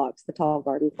 Garden phlox, the tall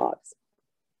garden phlox.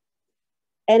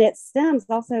 And its stems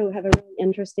also have a really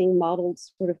interesting mottled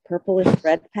sort of purplish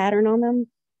red pattern on them.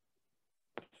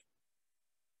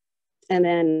 And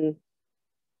then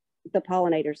the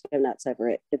pollinators go nuts over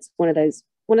it. It's one of those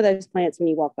plants when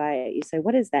you walk by it, you say,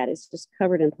 what is that? It's just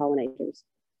covered in pollinators.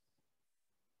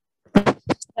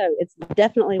 So it's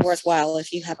definitely worthwhile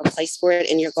if you have a place for it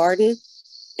in your garden.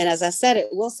 And as I said, it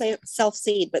will say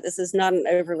self-seed, but this is not an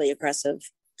overly aggressive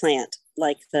plant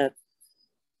like the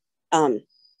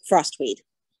frostweed.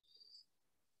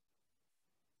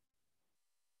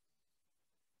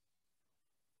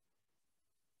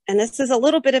 And this is a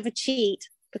little bit of a cheat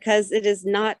because it is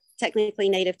not technically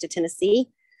native to Tennessee.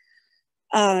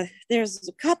 There's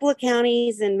a couple of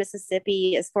counties in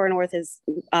Mississippi, as far north as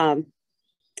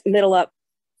middle up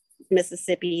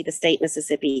Mississippi, the state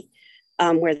Mississippi,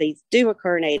 where these do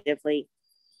occur natively,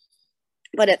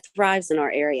 but it thrives in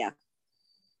our area.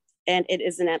 And it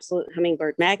is an absolute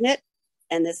hummingbird magnet.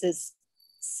 And this is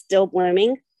still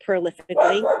blooming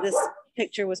prolifically. This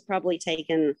picture was probably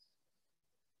taken,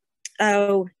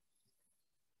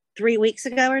 3 weeks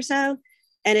ago or so,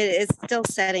 and it is still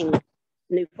setting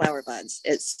new flower buds.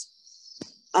 It's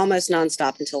almost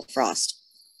nonstop until frost.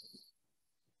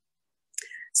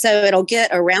 So it'll get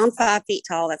around 5 feet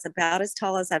tall. That's about as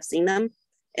tall as I've seen them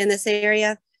in this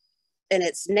area. And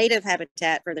its native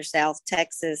habitat further south,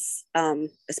 Texas,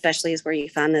 especially is where you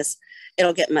find this.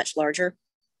 It'll get much larger,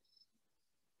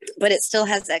 but it still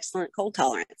has excellent cold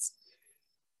tolerance.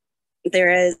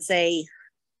 There is a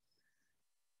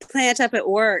plant up at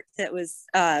work that was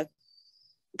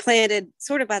planted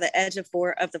sort of by the edge of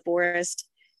the forest,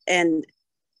 and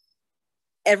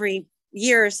every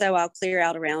year or so I'll clear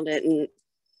out around it, and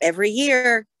every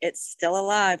year it's still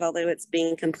alive, although it's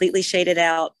being completely shaded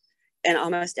out and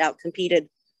almost outcompeted.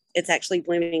 It's actually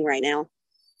blooming right now,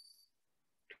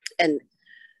 and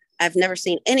I've never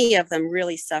seen any of them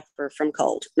really suffer from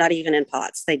cold, not even in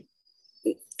pots.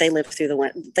 They lived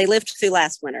through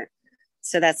last winter,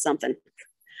 so that's something.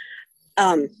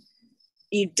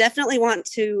 You definitely want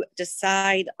to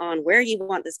decide on where you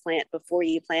want this plant before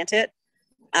you plant it.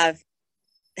 I've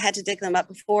had to dig them up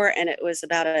before, and it was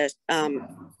about a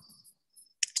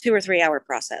 2 or 3 hour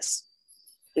process.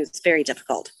 It's very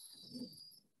difficult.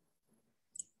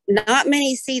 Not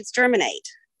many seeds germinate.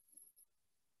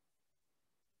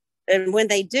 And when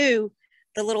they do,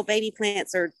 the little baby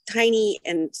plants are tiny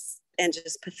and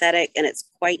just pathetic, and it's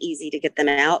quite easy to get them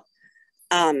out.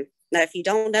 Now, if you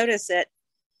don't notice it,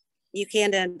 you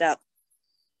can end up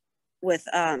with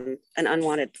an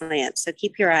unwanted plant. So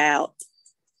keep your eye out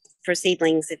for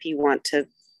seedlings if you want to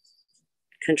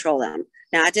control them.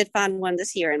 Now, I did find one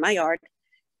this year in my yard,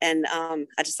 and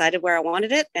I decided where I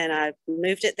wanted it, and I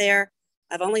moved it there.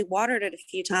 I've only watered it a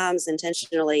few times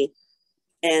intentionally,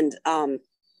 and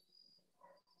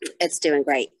it's doing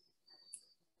great.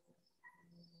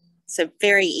 So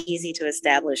very easy to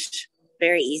establish,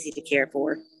 very easy to care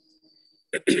for.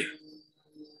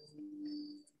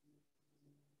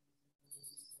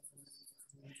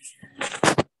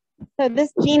 So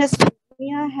this genus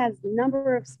has a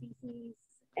number of species,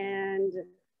 and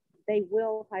they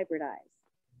will hybridize.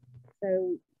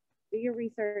 So do your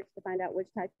research to find out which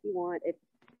type you want.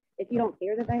 If you don't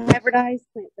care that they hybridize,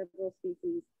 plant several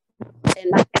species.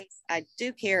 In my case, I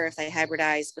do care if they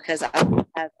hybridize because I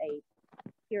have a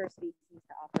pure species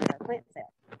to offer at our plant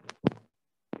sale.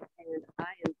 And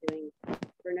I am doing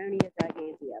Vernonia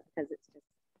gigantea because it's just.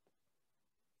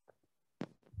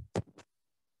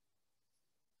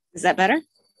 Is that better?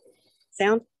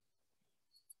 Sound?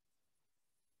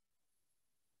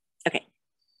 Okay.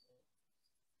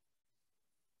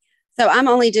 So I'm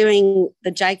only doing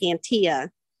the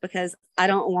gigantea because I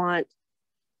don't want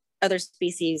other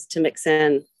species to mix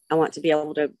in. I want to be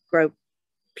able to grow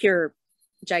pure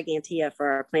gigantea for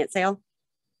our plant sale.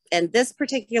 And this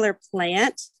particular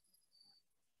plant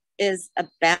is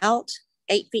about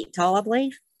 8 feet tall, I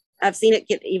believe. I've seen it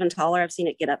get even taller. I've seen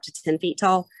it get up to 10 feet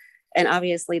tall. And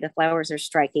obviously the flowers are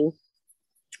striking,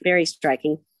 very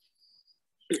striking.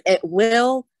 It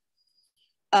will,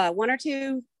 1 or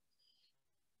 2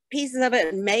 pieces of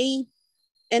it may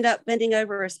end up bending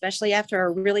over, especially after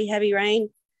a really heavy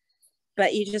rain,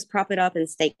 but you just prop it up and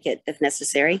stake it if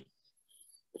necessary.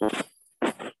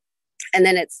 And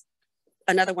then it's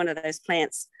another one of those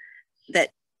plants that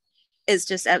is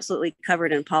just absolutely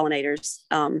covered in pollinators.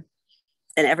 And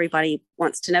everybody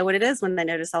wants to know what it is when they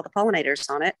notice all the pollinators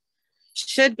on it.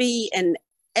 Should be in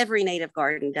every native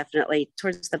garden, definitely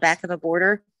towards the back of a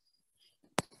border.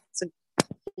 It's a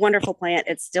wonderful plant.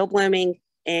 It's still blooming,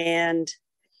 and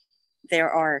there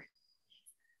are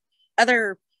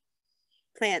other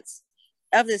plants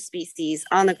of this species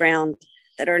on the ground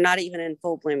that are not even in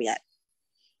full bloom yet.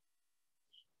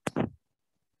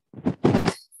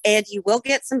 And you will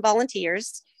get some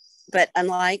volunteers, but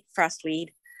unlike frostweed,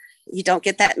 you don't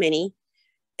get that many.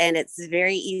 and it's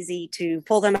very easy to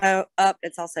pull them up.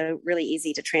 It's also really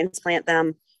easy to transplant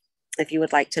them if you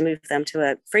would like to move them to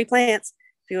a free plants,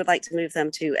 if you would like to move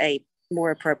them to a more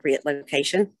appropriate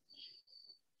location.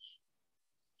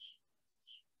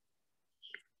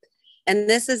 And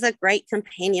this is a great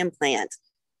companion plant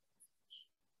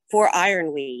for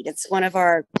ironweed. It's one of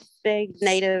our big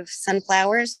native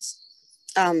sunflowers.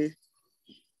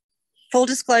 Full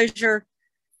disclosure,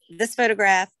 this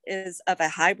photograph is of a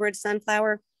hybrid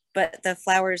sunflower, but the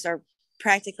flowers are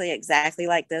practically exactly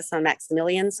like this on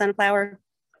Maximilian sunflower.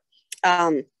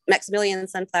 Maximilian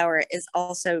sunflower is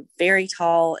also very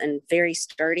tall and very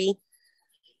sturdy.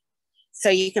 So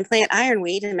you can plant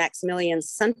ironweed and Maximilian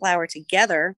sunflower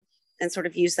together and sort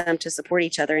of use them to support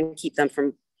each other and keep them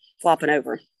from flopping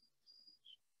over.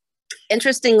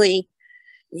 Interestingly,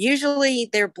 usually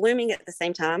they're blooming at the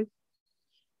same time,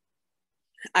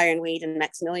 ironweed and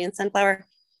Maximilian sunflower.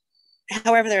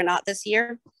 However, they're not this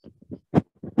year.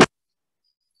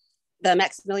 The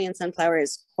Maximilian sunflower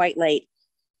is quite late.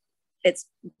 It's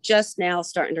just now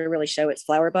starting to really show its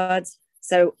flower buds.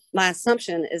 So my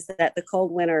assumption is that the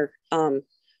cold winter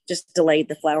just delayed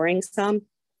the flowering some.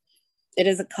 It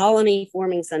is a colony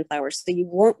forming sunflower, so you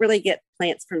won't really get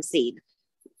plants from seed.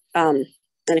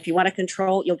 And if you want to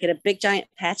control, you'll get a big giant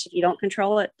patch if you don't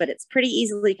control it, but it's pretty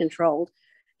easily controlled.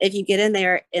 If you get in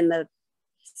there in the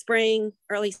spring,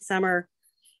 early summer,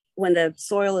 when the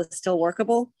soil is still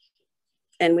workable,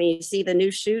 and when you see the new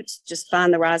shoots, just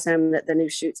find the rhizome that the new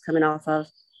shoot's coming off of,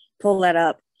 pull that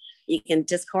up. You can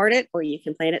discard it or you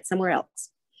can plant it somewhere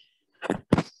else.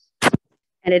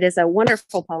 And it is a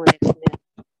wonderful pollinator plant.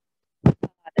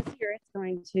 This year it's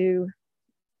going to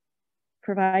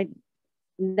provide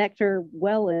nectar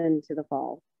well into the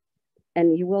fall.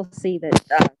 And you will see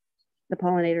that the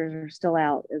pollinators are still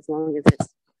out as long as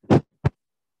it's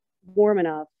warm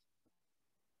enough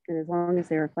and as long as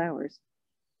there are flowers.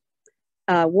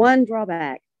 One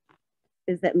drawback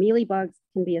is that mealybugs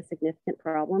can be a significant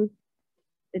problem.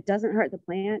 It doesn't hurt the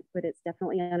plant, but it's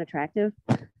definitely unattractive.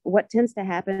 What tends to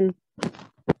happen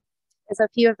is a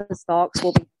few of the stalks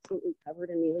will be completely covered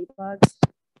in mealybugs.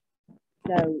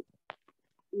 So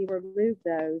you remove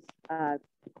those,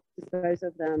 dispose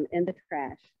of them in the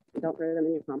trash. Don't throw them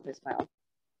in your compost pile.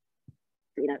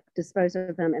 You know, dispose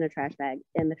of them in a trash bag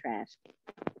in the trash.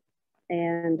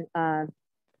 And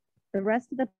the rest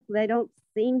of they don't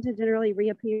seem to generally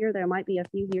reappear. There might be a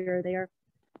few here or there,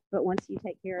 but once you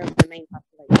take care of the main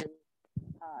population,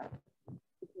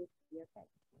 it will be okay.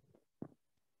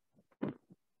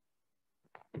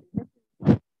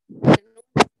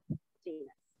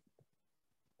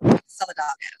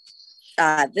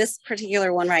 Solidago. This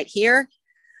particular one right here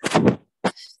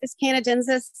is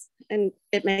canadensis, and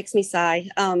it makes me sigh.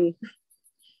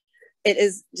 It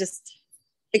is just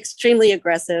extremely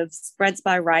aggressive, spreads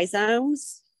by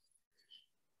rhizomes.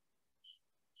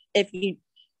 If you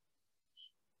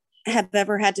have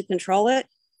ever had to control it,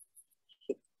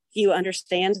 you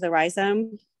understand the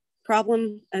rhizome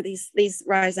problem. These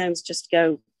rhizomes just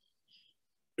go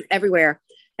everywhere.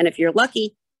 And if you're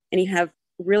lucky and you have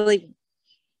really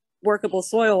workable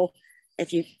soil,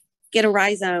 if you get a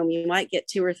rhizome, you might get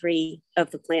 2 or 3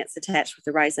 of the plants attached with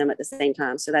the rhizome at the same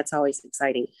time. So that's always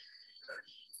exciting.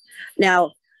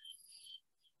 Now,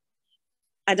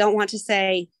 I don't want to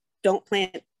say don't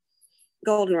plant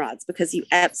goldenrods, because you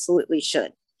absolutely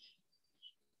should.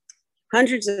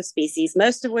 Hundreds of species,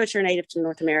 most of which are native to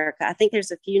North America. I think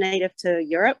there's a few native to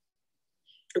Europe,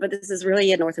 but this is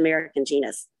really a North American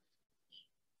genus.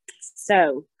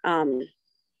 So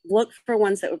look for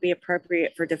ones that would be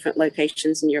appropriate for different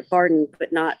locations in your garden,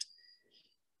 but not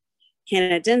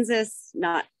canadensis,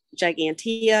 not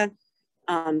gigantea.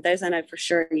 Those I know for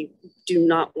sure you do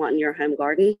not want in your home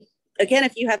garden. Again,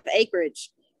 if you have acreage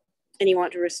and you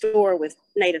want to restore with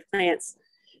native plants,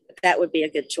 that would be a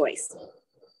good choice.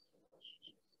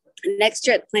 Next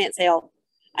year at the plant sale,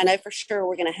 I know for sure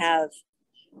we're going to have,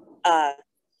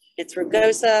 it's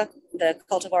rugosa, the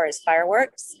cultivar is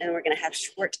fireworks, and we're going to have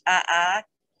short ii,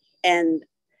 and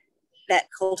that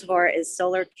cultivar is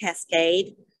solar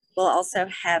cascade. We'll also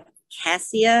have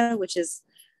cassia, which is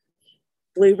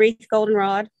blue wreath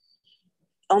goldenrod,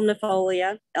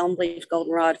 omnifolia, elm leaf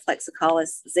goldenrod,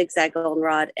 flexicalis, zigzag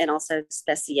goldenrod, and also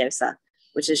speciosa,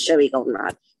 which is showy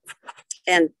goldenrod.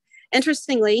 And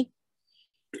interestingly,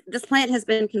 this plant has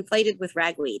been conflated with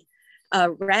ragweed.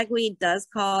 Ragweed does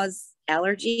cause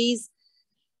allergies.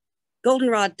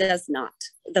 Goldenrod does not.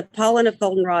 The pollen of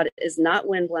goldenrod is not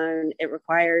windblown. It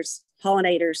requires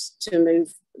pollinators to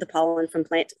move the pollen from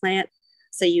plant to plant.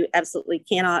 So you absolutely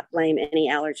cannot blame any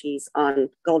allergies on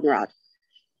goldenrod.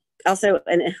 Also,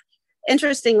 and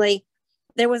interestingly,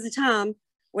 there was a time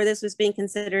where this was being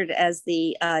considered as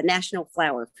the national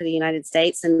flower for the United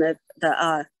States. And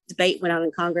the debate went on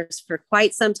in Congress for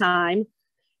quite some time,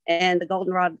 and the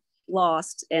goldenrod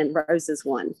lost and roses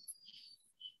won,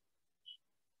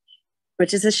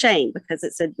 which is a shame because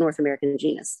it's a North American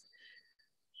genus.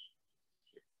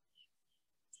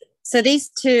 So these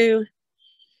two,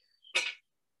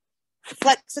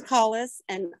 Flexicalis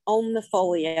and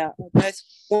Omnifolia, are both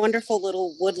wonderful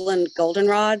little woodland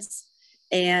goldenrods.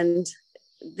 And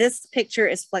this picture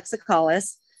is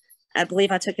Flexicalis. I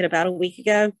believe I took it about a week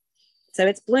ago. So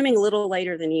it's blooming a little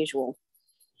later than usual.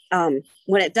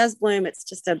 When it does bloom, it's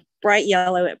just a bright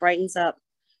yellow. It brightens up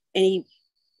any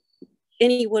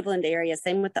woodland area.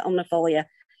 Same with the Omnifolia.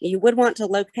 You would want to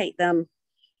locate them.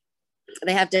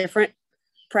 They have different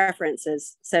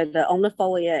preferences. So the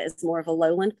Omnifolia is more of a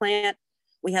lowland plant.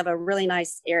 We have a really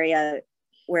nice area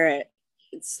where it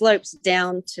slopes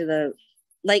down to the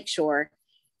lakeshore,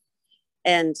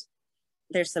 and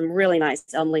there's some really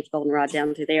nice elm leaf goldenrod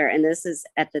down through there. And this is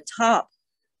at the top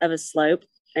of a slope,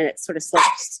 and it sort of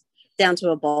slopes down to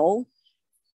a bowl.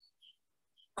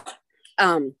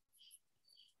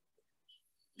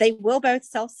 They will both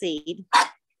self-seed,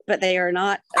 but they are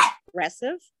not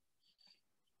aggressive.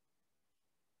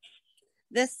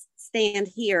 This stand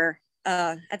here,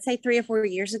 I'd say 3 or 4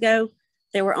 years ago,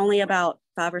 there were only about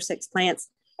 5 or 6 plants.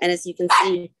 And as you can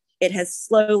see, it has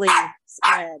slowly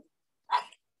spread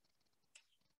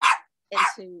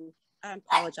into, I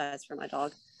apologize for my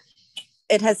dog.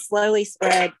 It has slowly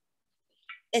spread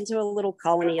into a little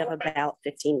colony of about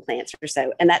 15 plants or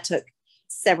so. And that took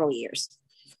several years.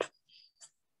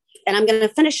 And I'm going to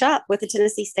finish up with the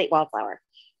Tennessee State Wildflower.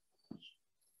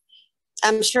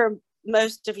 I'm sure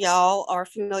most of y'all are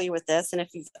familiar with this. And if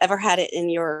you've ever had it in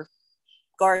your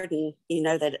garden, you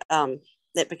know that,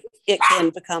 it can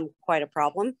become quite a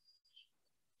problem.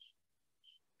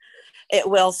 It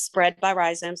will spread by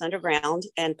rhizomes underground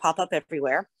and pop up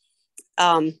everywhere.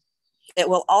 It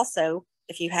will also,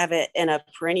 if you have it in a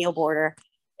perennial border,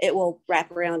 it will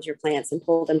wrap around your plants and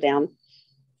pull them down.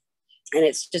 And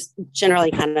it's just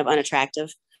generally kind of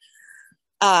unattractive.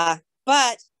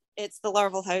 But it's the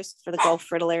larval host for the Gulf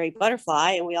fritillary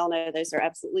butterfly. And we all know those are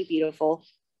absolutely beautiful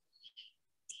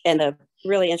and a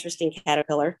really interesting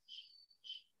caterpillar.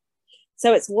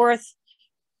 So it's worth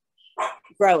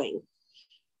growing.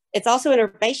 It's also an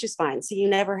herbaceous vine, so you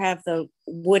never have the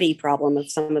woody problem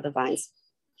of some of the vines.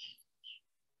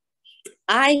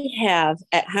 I have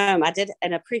at home, I did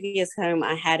in a previous home,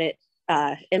 I had it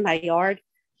in my yard,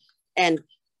 and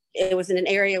it was in an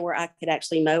area where I could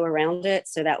actually mow around it.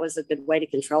 So that was a good way to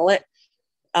control it.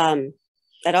 I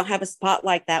don't have a spot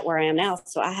like that where I am now.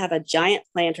 So I have a giant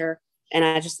planter, and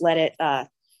I just let it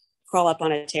crawl up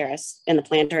on a terrace in the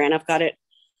planter, and I've got it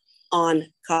on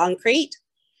concrete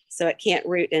so it can't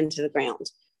root into the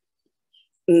ground.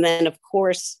 And then of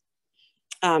course,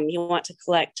 you want to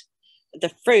collect the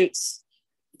fruits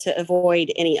to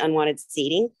avoid any unwanted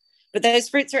seeding, but those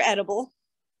fruits are edible.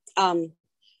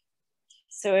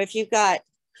 So if you've got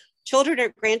children or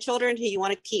grandchildren who you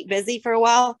want to keep busy for a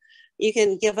while, you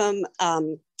can give them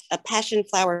a passion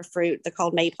flower fruit. They're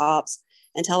called maypops,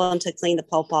 and tell them to clean the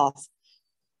pulp off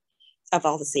of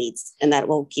all the seeds, and that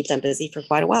will keep them busy for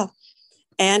quite a while.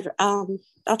 And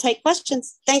I'll take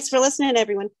questions. Thanks for listening,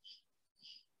 everyone.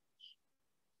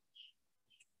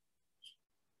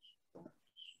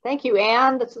 Thank you,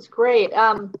 Anne. This is great.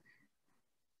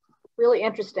 Really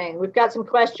interesting. We've got some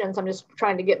questions. I'm just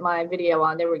trying to get my video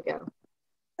on. There we go.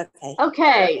 Okay.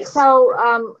 Okay.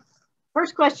 So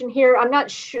first question here. I'm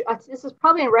not sure. This is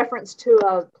probably in reference to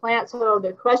a plant, so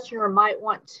the questioner might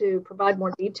want to provide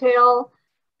more detail.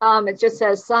 It just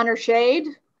says sun or shade.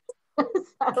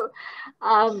 So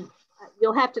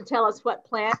you'll have to tell us what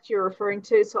plant you're referring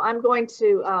to. So I'm going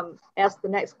to ask the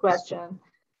next question,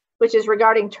 which is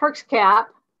regarding Turk's cap.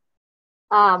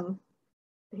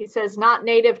 He says not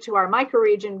native to our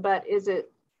microregion, but is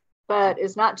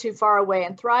not too far away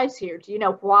and thrives here. Do you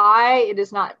know why it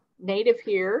is not native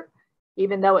here,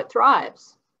 even though it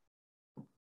thrives?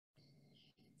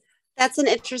 That's an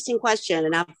interesting question,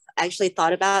 and I've actually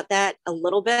thought about that a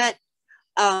little bit.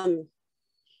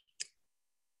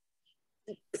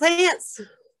 Plants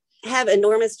have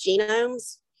enormous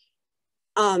genomes,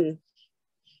 and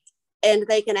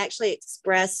they can actually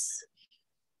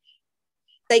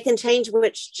they can change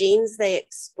which genes they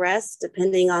express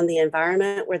depending on the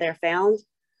environment where they're found.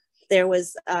 There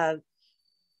was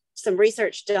some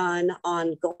research done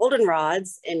on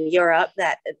goldenrods in Europe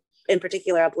that, in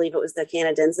particular, I believe it was the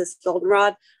Canadensis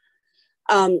goldenrod,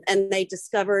 and they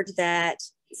discovered that,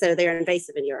 so they're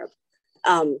invasive in Europe.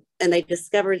 And they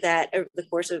discovered that over the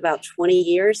course of about 20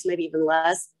 years, maybe even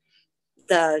less,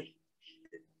 the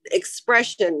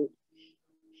expression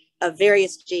of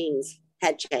various genes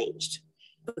had changed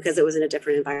because it was in a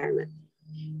different environment.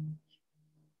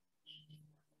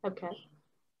 Okay.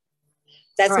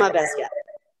 That's my best guess.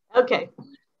 Okay.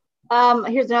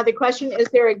 Here's another question. Is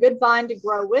there a good vine to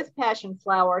grow with passion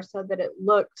flower so that it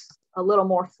looks a little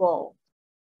more full?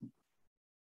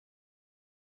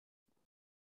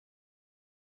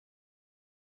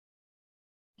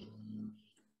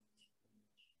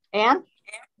 Anne?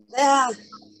 Yeah,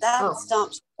 that's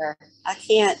stumped her. I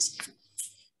can't.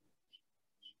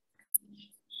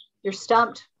 You're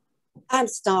stumped? I'm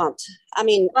stumped. I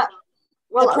mean,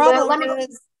 well, the problem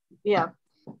is, yeah.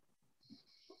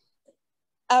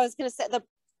 I was going to say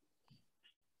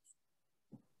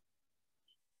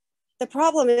the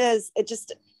problem is, it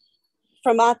just,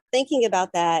 from my thinking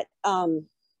about that,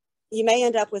 you may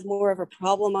end up with more of a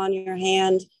problem on your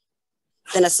hand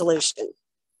than a solution.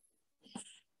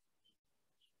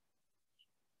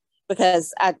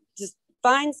 Because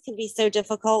vines can be so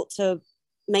difficult to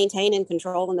maintain and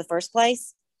control in the first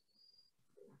place.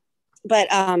 But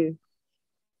I'm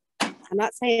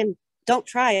not saying don't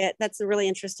try it. That's a really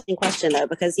interesting question though,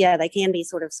 because yeah, they can be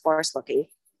sort of sparse looking.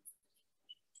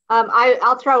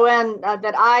 I'll throw in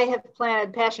that I have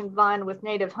planted passion vine with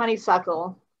native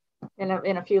honeysuckle in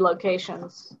a few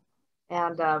locations,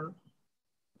 and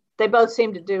they both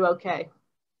seem to do okay.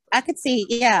 I could see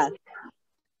that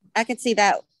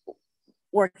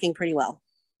working pretty well.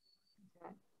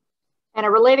 Okay. And a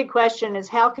related question is,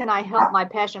 how can I help my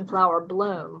passion flower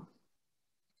bloom?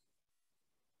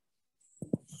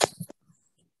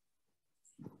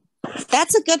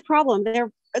 That's a good problem.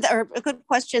 They're a good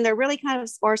question. They're really kind of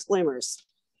sparse bloomers.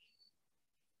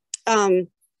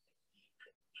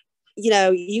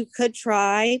 You could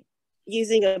try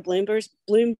using a bloom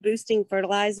boosting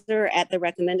fertilizer at the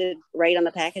recommended rate on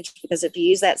the package, because if you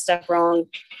use that stuff wrong,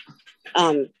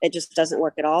 it just doesn't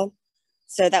work at all.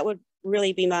 So that would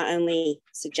really be my only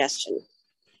suggestion.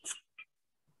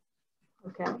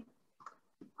 Okay.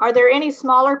 Are there any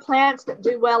smaller plants that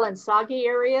do well in soggy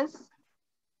areas?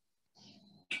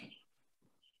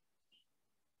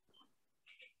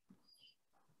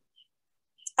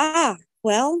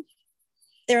 Well,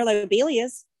 there are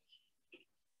lobelias.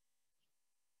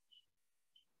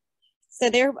 So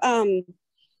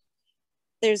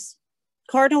there's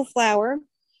cardinal flower,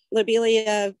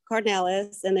 Lobelia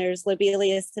cardinalis, and there's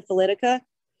Lobelia syphilitica.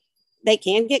 They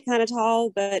can get kind of tall,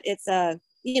 but it's a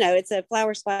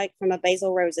flower spike from a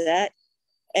basal rosette,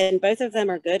 and both of them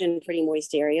are good in pretty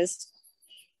moist areas.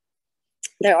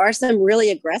 There are some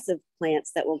really aggressive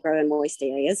plants that will grow in moist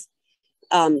areas.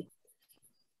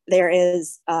 There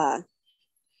is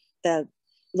the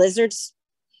lizard's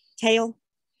tail.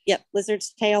 Yep,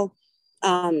 lizard's tail.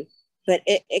 But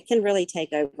it can really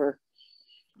take over.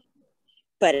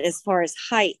 But as far as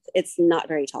height, it's not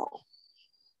very tall.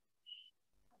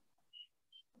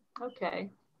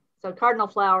 Okay. So cardinal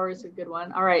flower is a good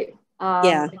one. All right.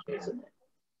 Yeah.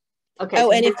 Okay. Oh,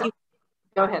 so and if you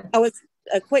go ahead. Oh, it's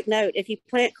a quick note. If you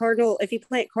plant cardinal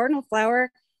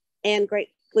flower and great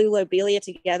blue lobelia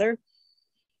together,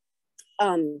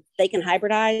 they can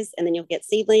hybridize, and then you'll get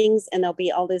seedlings, and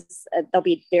there'll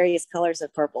be various colors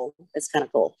of purple. It's kind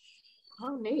of cool.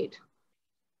 Oh, neat.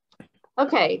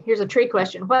 Okay, here's a tree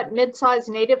question. What mid-sized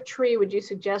native tree would you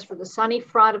suggest for the sunny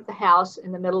front of the house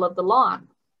in the middle of the lawn?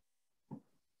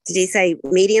 Did you say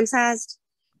medium-sized?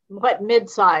 What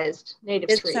mid-sized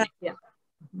native tree? Yeah.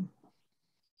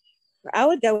 I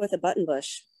would go with a button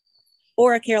bush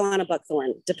or a Carolina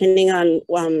buckthorn, depending on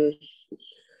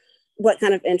what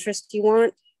kind of interest you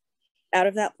want out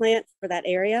of that plant for that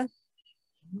area.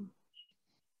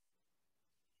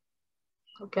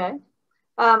 Okay.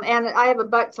 And I have a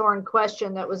buckthorn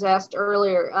question that was asked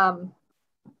earlier.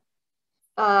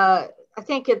 I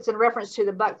think it's in reference to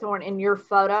the buckthorn in your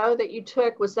photo that you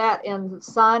took. Was that in the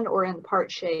sun or in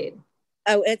part shade?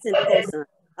 Oh, it's in full sun,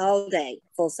 all day,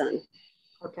 full sun.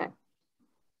 Okay.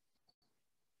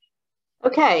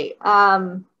 Okay.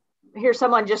 Here's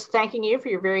someone just thanking you for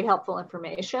your very helpful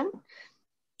information.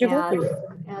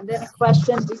 And then a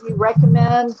question, do you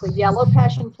recommend the yellow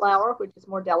passion flower, which is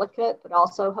more delicate, but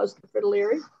also hosts the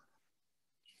fritillary?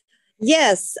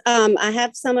 Yes, I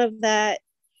have some of that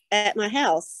at my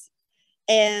house,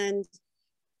 and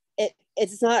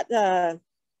it's not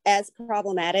as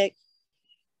problematic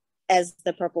as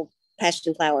the purple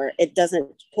passion flower. It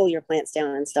doesn't pull your plants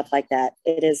down and stuff like that.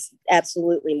 It is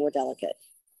absolutely more delicate,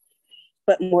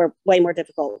 but way more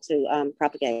difficult to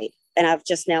propagate. And I've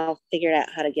just now figured out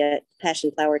how to get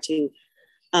passion flower to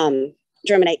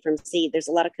germinate from seed. There's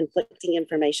a lot of conflicting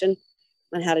information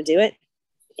on how to do it.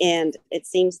 And it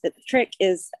seems that the trick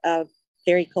is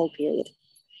very cold period.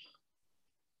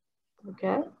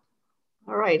 Okay.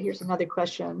 All right, here's another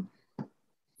question.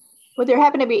 Would there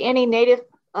happen to be any native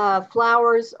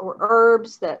flowers or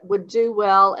herbs that would do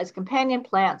well as companion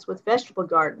plants with vegetable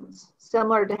gardens,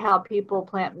 similar to how people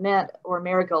plant mint or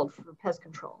marigold for pest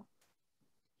control?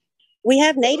 We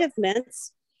have native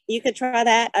mints. You could try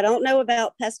that. I don't know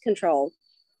about pest control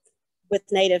with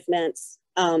native mints.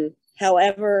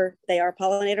 However, they are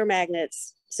pollinator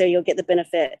magnets, so you'll get the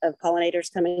benefit of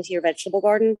pollinators coming to your vegetable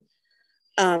garden.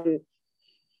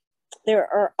 There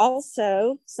are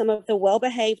also some of the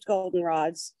well-behaved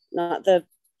goldenrods, not the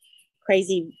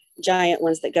crazy giant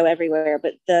ones that go everywhere,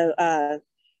 but the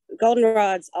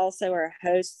goldenrods also are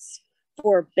hosts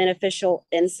for beneficial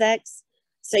insects.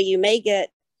 So you may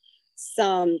get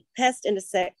some pest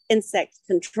insect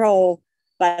control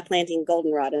by planting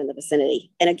goldenrod in the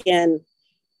vicinity. And again,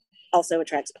 also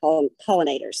attracts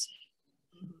pollinators.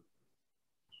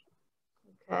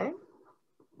 Okay.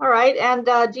 All right. And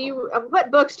what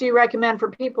books do you recommend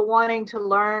for people wanting to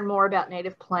learn more about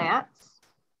native plants?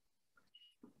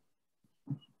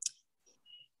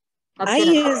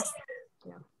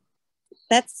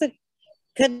 That's a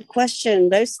good question.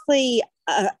 Mostly,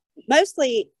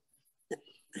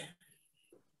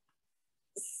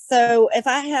 so if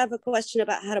I have a question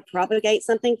about how to propagate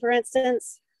something, for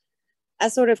instance, I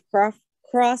sort of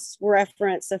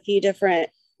cross-reference a few different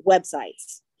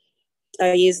websites.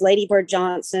 I use Lady Bird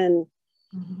Johnson,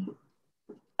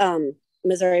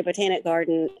 Missouri Botanic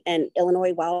Garden, and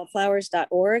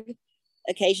IllinoisWildflowers.org.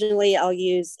 Occasionally, I'll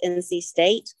use NC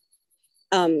State.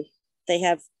 They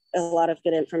have a lot of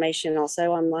good information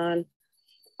also online.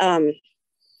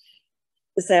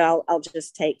 So I'll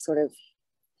just take sort of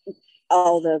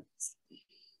all the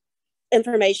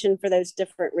information for those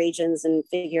different regions and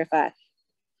figure if I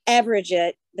average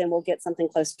it, then we'll get something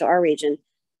close to our region.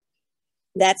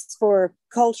 That's for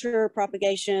culture,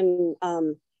 propagation,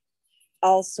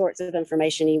 all sorts of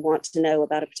information you want to know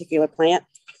about a particular plant.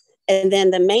 And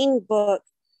then the main book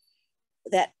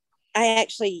that I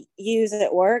actually use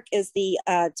at work is the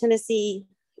Tennessee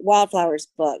Wildflowers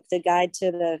book, the guide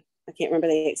to the, I can't remember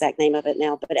the exact name of it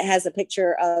now, but it has a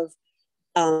picture of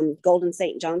Golden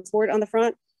St. John's wort on the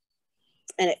front.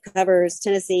 And it covers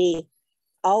Tennessee,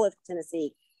 all of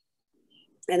Tennessee,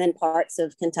 and then parts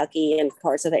of Kentucky and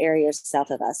parts of the areas south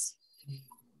of us.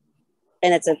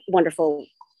 And it's a wonderful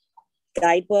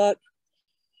guidebook.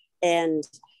 And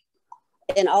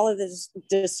in all of the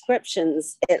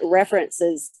descriptions, it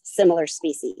references similar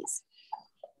species.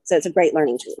 So it's a great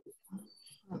learning tool.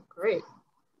 Oh, great.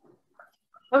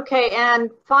 Okay,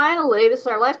 and finally, this is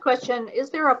our last question. Is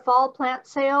there a fall plant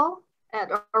sale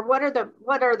or what are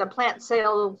the plant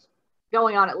sales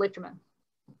going on at Lichterman?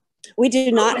 We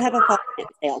do not have a fall plant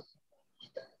sale.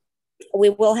 We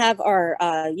will have our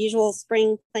usual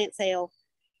spring plant sale.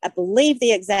 I believe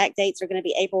the exact dates are going to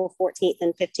be April 14th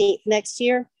and 15th next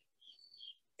year.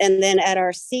 And then at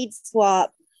our seed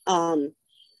swap,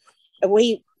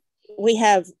 we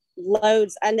have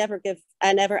loads. I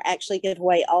never actually give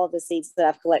away all of the seeds that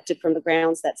I've collected from the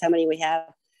grounds. That's how many we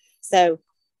have. So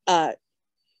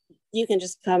you can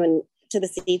just come to the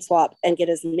seed swap and get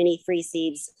as many free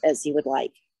seeds as you would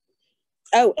like.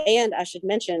 Oh, and I should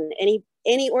mention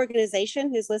any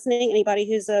organization who's listening, anybody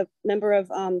who's a member of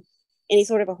any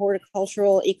sort of a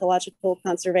horticultural, ecological,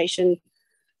 conservation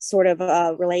sort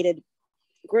of related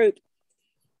group,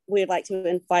 we'd like to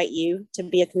invite you to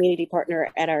be a community partner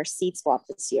at our seed swap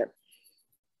this year.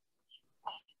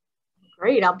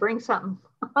 Great, I'll bring something.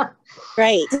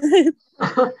 Great.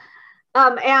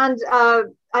 I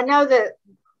know that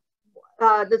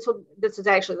this is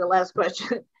actually the last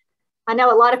question. I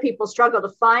know a lot of people struggle to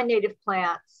find native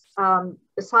plants.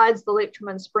 Besides the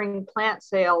Lichterman Spring Plant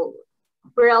Sale,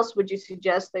 where else would you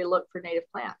suggest they look for native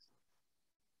plants?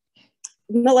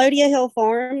 Melodia Hill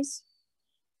Farms.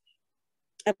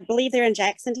 I believe they're in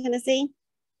Jackson, Tennessee.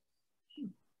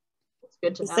 That's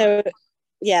good to know. So,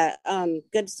 yeah,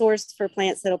 good source for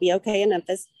plants that'll be okay in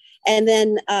Memphis. And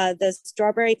then the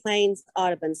Strawberry Plains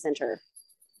Audubon Center.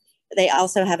 They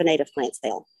also have a native plant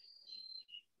sale.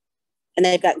 And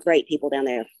they've got great people down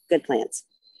there, good plants.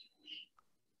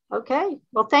 Okay,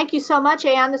 well, thank you so much,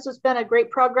 Anne. This has been a great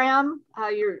program.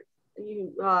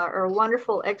 You are a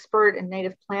wonderful expert in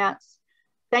native plants.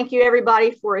 Thank you,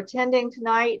 everybody, for attending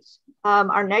tonight.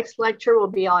 Our next lecture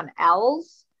will be on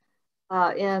owls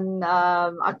in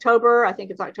October. I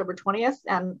think it's October 20th,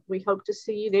 and we hope to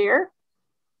see you there.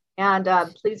 And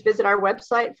please visit our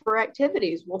website for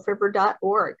activities,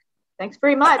 wolfriver.org. Thanks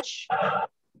very much.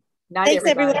 Night, thanks,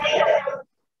 everybody. everyone.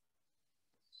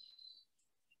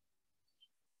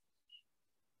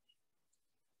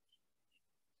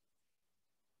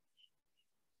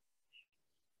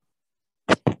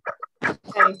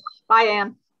 Bye,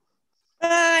 Anne.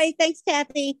 Bye. Thanks,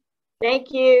 Kathy.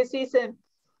 Thank you. See you soon.